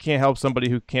 you can't help somebody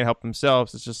who can't help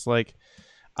themselves. It's just like,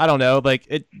 I don't know, like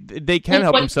they can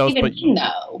help themselves, but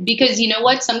because you know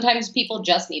what, sometimes people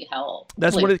just need help.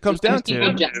 That's what it comes down to.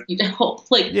 People just need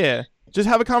help. Like, yeah, just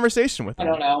have a conversation with them. I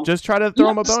don't know. Just try to throw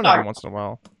them a bone every once in a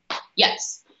while.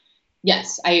 Yes,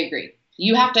 I agree.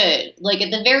 You have to, like,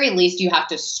 at the very least, you have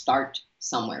to start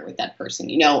somewhere with that person.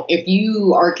 If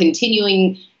you are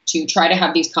continuing to try to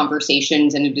have these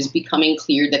conversations and it is becoming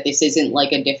clear that this isn't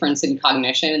like a difference in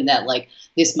cognition, and that like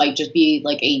this might just be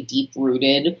like a deep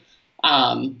rooted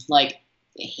like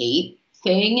hate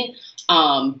thing,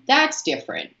 that's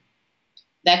different.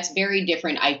 That's very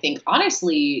different, I think,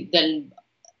 honestly,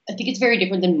 I think it's very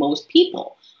different than most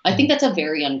people. I think that's a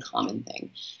very uncommon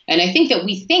thing. And I think that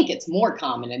we think it's more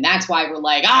common, and that's why we're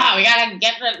like, we gotta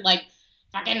get it, like,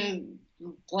 fucking,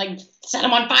 like, set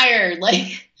them on fire.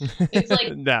 Like, it's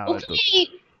like, no, okay,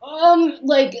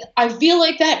 like, I feel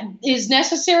like that is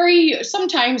necessary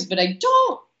sometimes, but I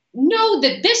don't know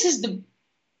that this is the,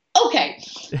 okay.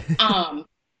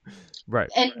 Right.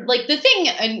 And like the thing,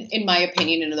 in my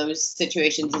opinion, in those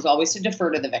situations is always to defer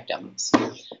to the victims,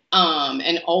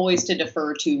 and always to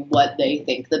defer to what they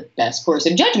think the best course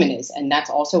of judgment is. And that's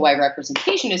also why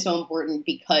representation is so important,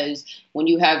 because when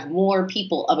you have more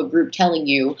people of a group telling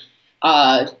you,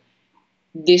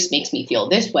 this makes me feel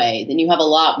this way, then you have a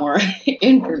lot more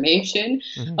information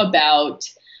about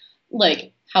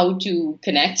like how to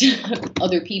connect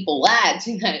other people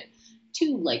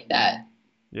to like that.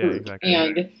 Yeah, exactly.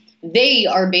 And they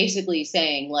are basically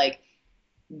saying, like,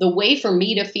 the way for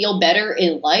me to feel better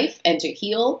in life and to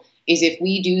heal is if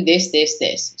we do this, this,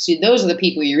 this. So those are the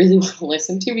people you really want to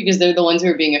listen to, because they're the ones who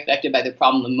are being affected by the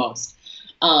problem the most.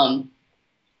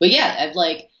 But yeah, I've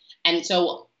like, and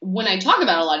so when I talk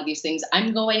about a lot of these things,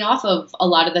 I'm going off of a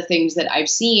lot of the things that I've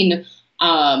seen,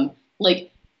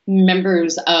 like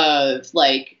members of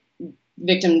like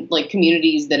victim like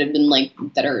communities that have been like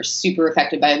that are super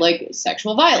affected by like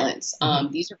sexual violence.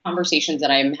 These are conversations that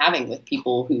I'm having with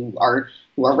people who are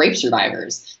rape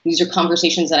survivors. These are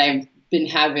conversations that I've been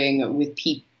having with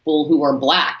people who are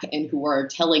Black and who are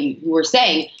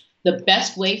saying the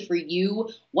best way for you,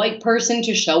 white person,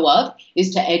 to show up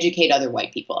is to educate other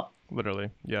white people.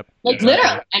 Literally. Yep. Like exactly.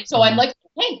 Literally. And so I'm like,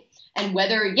 hey. And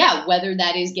whether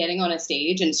that is getting on a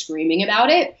stage and screaming about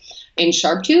it in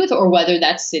Sharptooth, or whether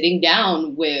that's sitting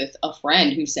down with a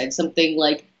friend who said something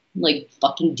like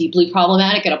fucking deeply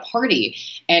problematic at a party,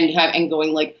 and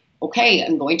going like, okay,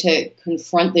 I'm going to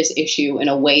confront this issue in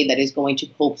a way that is going to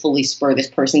hopefully spur this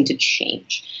person to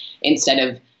change, instead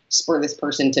of spur this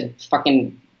person to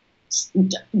fucking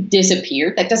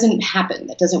disappear. That doesn't happen.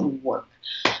 That doesn't work.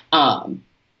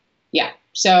 Yeah.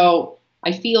 So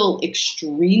I feel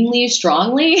extremely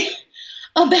strongly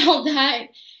about that.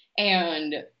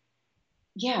 And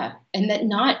yeah, and that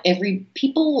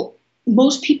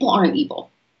most people aren't evil.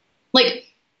 Like,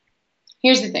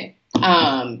 here's the thing.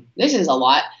 This is a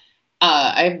lot.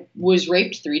 I was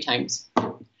raped 3 times.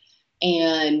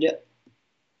 And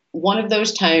one of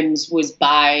those times was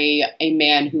by a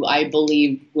man who I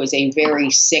believe was a very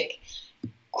sick,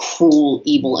 cruel,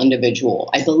 evil individual.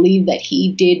 I believe that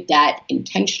he did that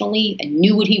intentionally and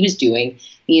knew what he was doing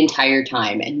the entire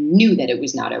time and knew that it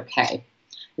was not okay.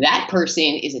 That person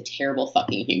is a terrible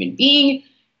fucking human being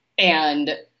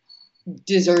and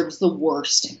deserves the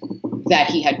worst that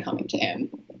he had coming to him.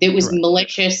 It was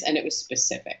malicious and it was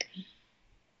specific.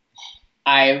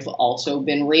 I've also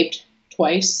been raped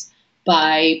twice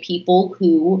by people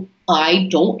who I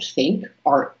don't think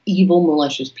are evil,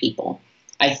 malicious people.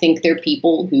 I think they're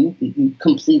people who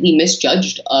completely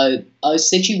misjudged a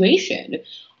situation,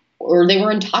 or they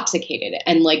were intoxicated.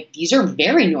 And like, these are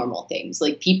very normal things.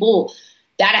 Like,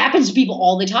 that happens to people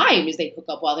all the time, is they hook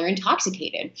up while they're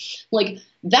intoxicated. Like,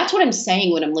 that's what I'm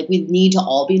saying when I'm like, we need to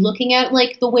all be looking at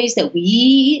like the ways that we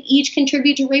each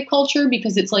contribute to rape culture,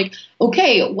 because it's like,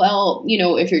 okay, well,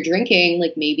 if you're drinking,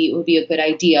 like maybe it would be a good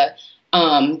idea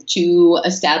to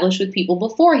establish with people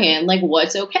beforehand, like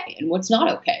what's okay and what's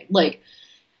not okay, like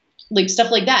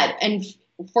stuff like that. And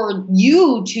for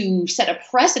you to set a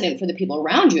precedent for the people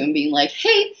around you and being like,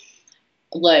 hey,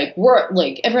 like we're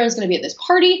like everyone's going to be at this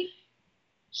party.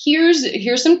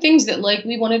 Here's some things that like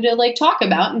we wanted to like talk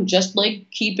about and just like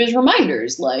keep as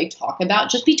reminders, like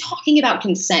just be talking about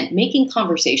consent, making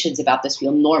conversations about this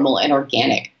feel normal and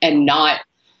organic and not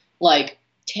like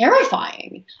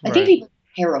terrifying. Right. I think people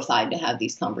are terrified to have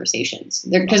these conversations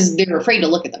because they're afraid to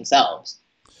look at themselves.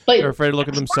 But they're afraid to look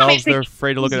at themselves. They're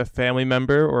afraid to look at a family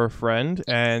member or a friend,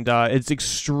 and it's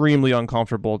extremely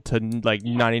uncomfortable to like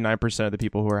 99% of the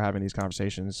people who are having these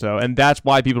conversations. So, and that's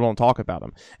why people don't talk about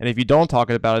them. And if you don't talk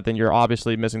about it, then you're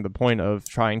obviously missing the point of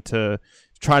trying to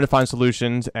find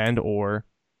solutions and or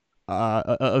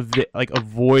like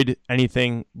avoid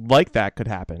anything like that could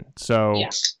happen. So,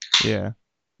 yeah.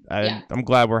 I'm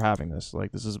glad we're having this.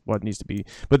 Like, this is what needs to be.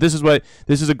 But this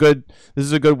is a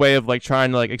good way of like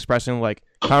trying to like expressing like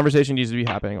conversation needs to be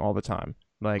happening all the time,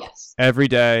 like every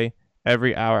day,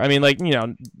 every hour. I mean, like, you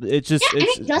know, it's just and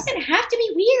it doesn't have to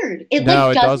be weird. It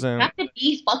doesn't have to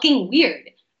be fucking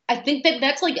weird. I think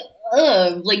that's like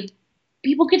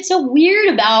people get so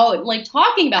weird about like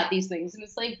talking about these things, and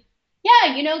it's like,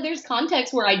 yeah, you know, there's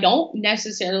context where I don't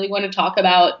necessarily want to talk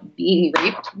about being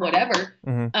raped, whatever.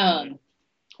 Mm-hmm.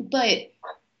 But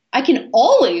I can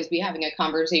always be having a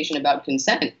conversation about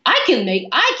consent. I can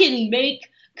make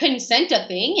consent a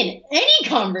thing in any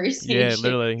conversation. Yeah,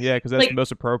 literally. Yeah, because that's like the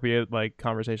most appropriate like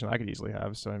conversation I could easily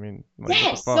have. So I mean, like,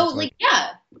 yeah. So like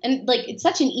yeah, and like it's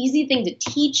such an easy thing to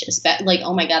teach, like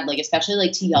oh my god, like especially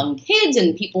like to young kids,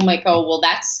 and people might go, well,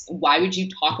 why would you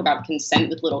talk about consent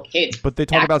with little kids? But they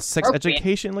talk about sex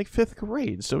education in like 5th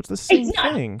grade, so it's the same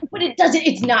thing. But it doesn't.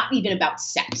 It's not even about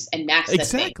sex, and that's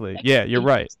exactly. The thing. Yeah, you're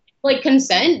right. Like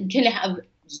consent can have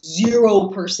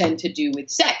 0% to do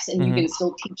with sex, and you can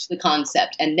still teach the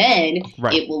concept, and then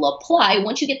it will apply.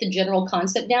 Once you get the general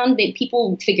concept down,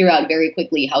 people figure out very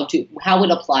quickly how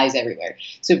it applies everywhere.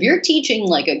 So if you're teaching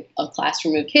like a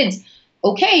classroom of kids,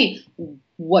 okay,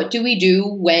 what do we do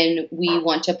when we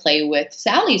want to play with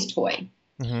Sally's toy?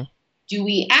 Mm-hmm. Do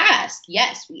we ask?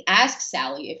 Yes, we ask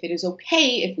Sally if it is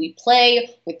okay if we play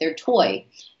with their toy.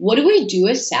 What do we do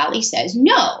if Sally says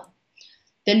no?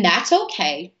 Then that's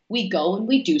okay. We go and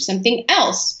we do something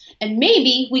else. And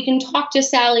maybe we can talk to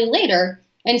Sally later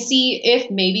and see if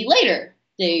maybe later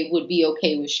they would be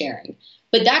okay with sharing.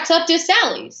 But that's up to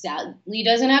Sally. Sally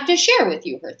doesn't have to share with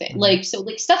you her thing. Mm-hmm. Like, so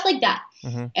like stuff like that.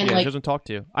 Mm-hmm. And like, she doesn't talk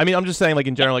to you. I mean, I'm just saying like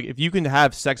in general, like if you can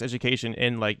have sex education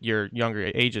in like your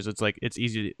younger ages, it's like, it's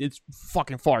easy. It's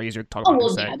fucking far easier to talk about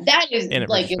sex. Yeah, that is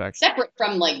like separate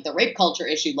from like the rape culture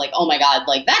issue. Like, oh my God,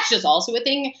 like that's just also a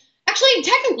thing. Actually, it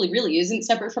technically really isn't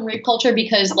separate from rape culture,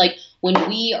 because like when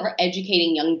we are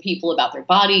educating young people about their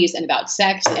bodies and about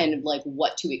sex and like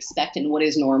what to expect and what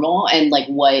is normal and like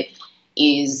what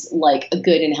is like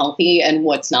good and healthy and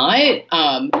what's not,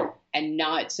 and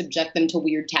not subject them to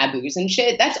weird taboos and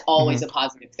shit, that's always a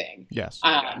positive thing. Yes.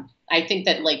 I think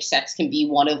that like sex can be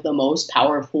one of the most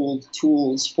powerful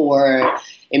tools for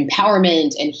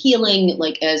empowerment and healing,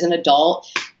 like as an adult,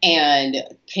 and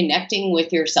connecting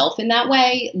with yourself in that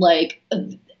way. Like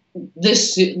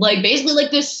basically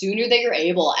like the sooner that you're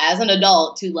able as an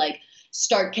adult to like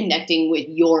start connecting with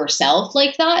yourself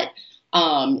like that,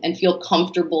 and feel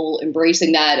comfortable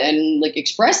embracing that and like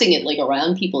expressing it like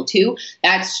around people too.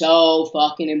 That's so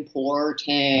fucking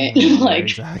important. Like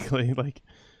exactly. Like,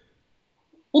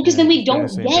 well, because then we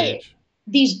don't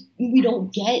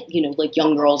get, you know, like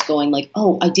young girls going like,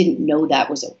 oh, I didn't know that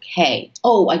was okay.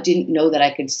 Oh, I didn't know that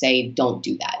I could say, don't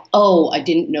do that. Oh, I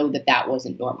didn't know that that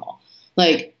wasn't normal.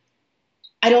 Like,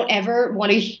 I don't ever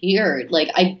want to hear, like,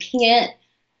 I can't,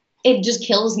 it just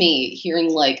kills me hearing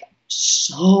like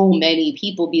so many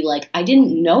people be like, I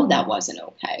didn't know that wasn't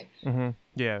okay. Mm-hmm.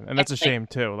 Yeah. And that's a shame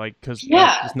too. Like, cause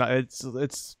it's not,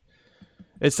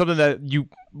 it's something that you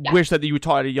wish that you were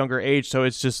taught at a younger age. So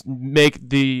it's just make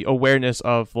the awareness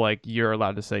of like, you're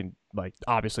allowed to say like,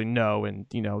 obviously no. And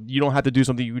you know, you don't have to do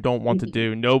something you don't want to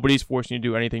do. Nobody's forcing you to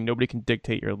do anything. Nobody can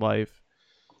dictate your life.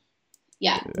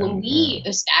 Yeah. When we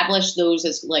establish those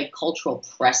as like cultural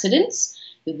precedents,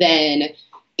 then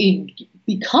it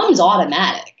becomes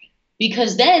automatic,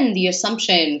 because then the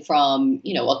assumption from,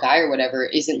 you know, a guy or whatever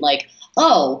isn't like,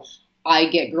 oh, I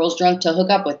get girls drunk to hook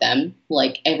up with them,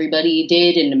 like everybody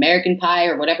did in American Pie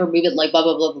or whatever movie, like blah,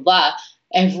 blah, blah, blah, blah.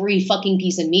 Every fucking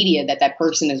piece of media that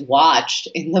person has watched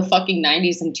in the fucking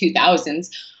 90s and 2000s.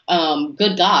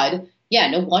 Good God. Yeah,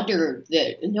 no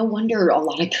wonder a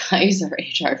lot of guys our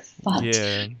age are fucked.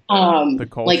 Yeah.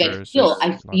 Like I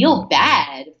feel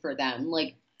bad for them.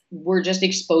 Like we're just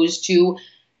exposed to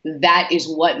that is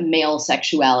what male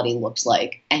sexuality looks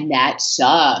like, and that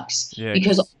sucks. Yeah,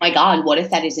 because oh my god, what if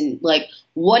that isn't like,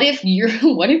 what if you're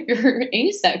what if you're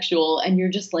asexual and you're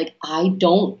just like, I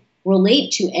don't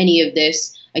relate to any of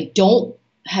this, I don't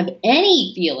have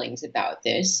any feelings about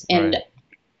this, and right.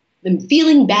 I'm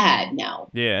feeling bad now.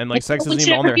 Yeah, and like sex No one isn't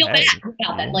should even on ever their feel head. bad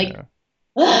about that. Like,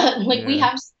 like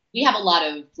Yeah. we have a lot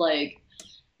of like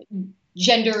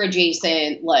gender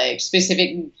adjacent, like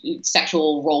specific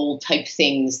sexual role type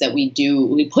things that we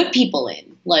put people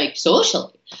in, like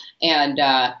socially, and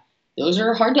those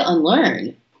are hard to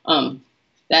unlearn.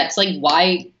 That's like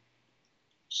why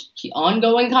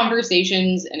ongoing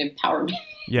conversations and empowerment.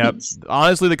 Yep.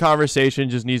 Honestly, the conversation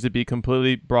just needs to be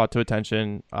completely brought to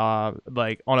attention,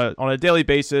 like on a daily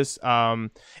basis.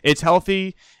 It's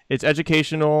healthy, it's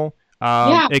educational.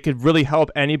 Yeah. It could really help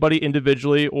anybody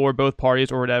individually or both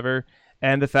parties or whatever.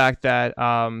 And the fact that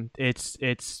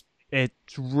it's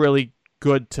really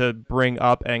good to bring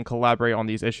up and collaborate on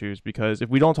these issues, because if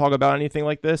we don't talk about anything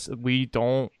like this,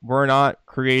 we're not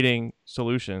creating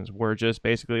solutions. We're just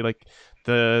basically like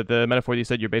the metaphor you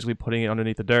said, you're basically putting it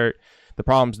underneath the dirt. The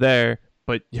problem's there,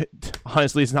 but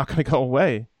honestly, it's not going to go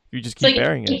away. You just keep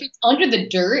burying it. If it's under the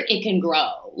dirt, it can grow.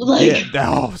 Like,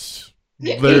 yeah,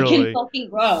 literally, it can fucking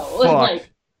grow. Fuck. Like,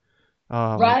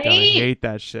 oh right? my god, I hate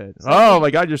that shit. Oh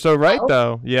my god, you're so right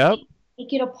though. Yep.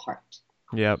 Take it apart.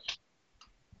 Yep.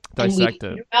 Dissect it.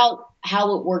 Figure out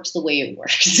how it works the way it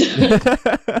works.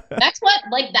 That's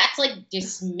like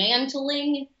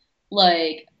dismantling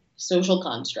like social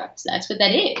constructs. That's what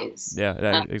that is. Yeah,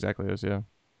 that exactly is. Yeah.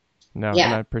 No, yeah.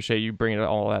 And I appreciate you bringing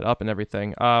all that up and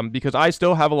everything. Because I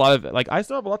still have a lot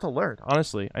to learn.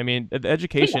 Honestly, I mean, the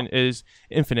education is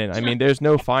infinite. I mean, there's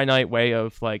no finite way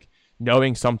of like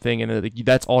knowing something and like,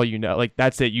 that's all you know. Like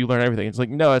that's it. You learn everything. It's like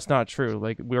no, that's not true.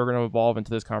 Like we're going to evolve into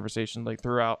this conversation like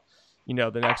throughout,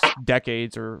 the next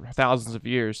decades or thousands of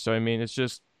years. So I mean, it's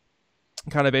just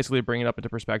kind of basically bringing it up into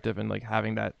perspective and like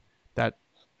having that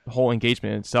whole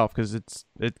engagement in itself, because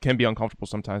it can be uncomfortable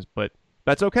sometimes, but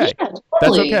that's okay. Yeah, totally.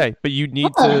 That's okay. But you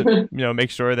need to,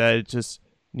 make sure that it just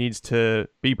needs to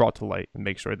be brought to light and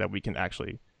make sure that we can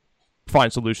actually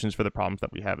find solutions for the problems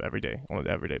that we have every day on an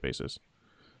everyday basis.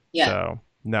 Yeah. So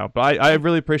no, but I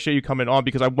really appreciate you coming on,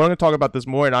 because I want to talk about this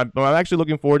more, and I'm actually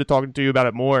looking forward to talking to you about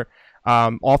it more,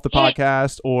 off the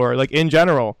podcast or like in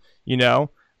general,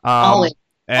 Always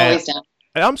down.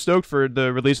 And I'm stoked for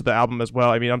the release of the album as well.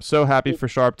 I mean, I'm so happy for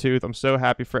Sharptooth. I'm so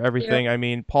happy for everything. Yeah. I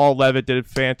mean, Paul Levitt did a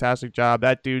fantastic job.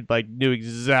 That dude like knew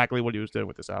exactly what he was doing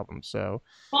with this album. So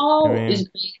Paul is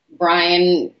great.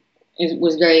 Brian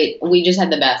was great. We just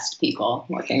had the best people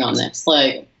working on this.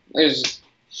 Like,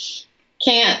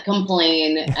 can't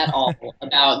complain at all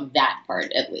about that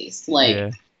part, at least. Like,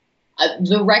 yeah.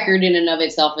 The record in and of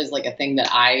itself is like a thing that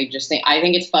I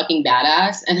think it's fucking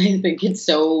badass, and I think it's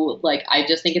so like, I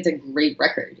just think it's a great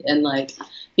record, and like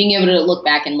being able to look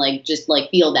back and like just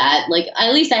like feel that, like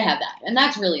at least I have that, and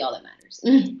that's really all that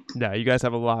matters. Yeah, you guys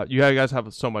have a lot. You guys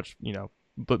have so much,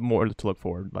 but more to look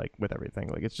forward like with everything.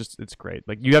 Like it's great.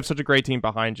 Like you have such a great team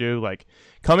behind you. Like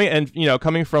coming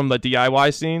from the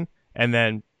DIY scene and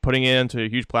then putting it into a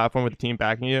huge platform with the team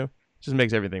backing you. Just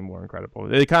makes everything more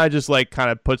incredible. It kind of just like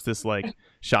puts this like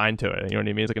shine to it. You know what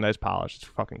I mean? It's like a nice polish. It's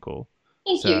fucking cool.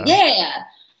 Thank you. Yeah,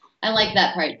 I like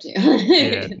that part too.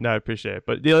 Yeah, no, I appreciate it.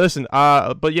 But yeah, listen.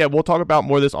 But yeah, we'll talk about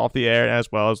more of this off the air,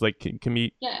 as well as like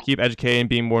keep educating,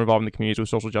 being more involved in the community with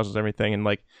social justice and everything. And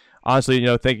like honestly,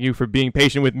 thank you for being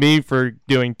patient with me for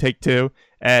doing take 2.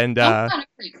 And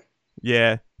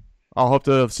yeah, I'll hope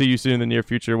to see you soon in the near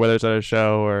future, whether it's at a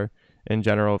show or in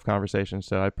general of conversation.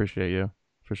 So I appreciate you.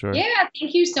 For sure. Yeah,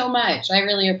 thank you so much. I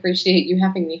really appreciate you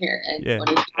having me here and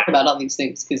wanting to talk about all these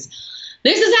things, because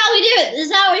this is how we do it. This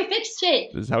is how we fix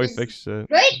shit. This is how we fix shit.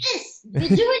 Greatness. We're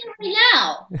doing it right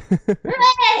now.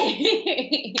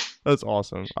 Hooray! That's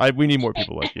awesome. We need more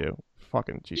people like you.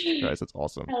 Fucking Jesus Christ, that's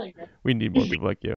awesome. We need more people like you.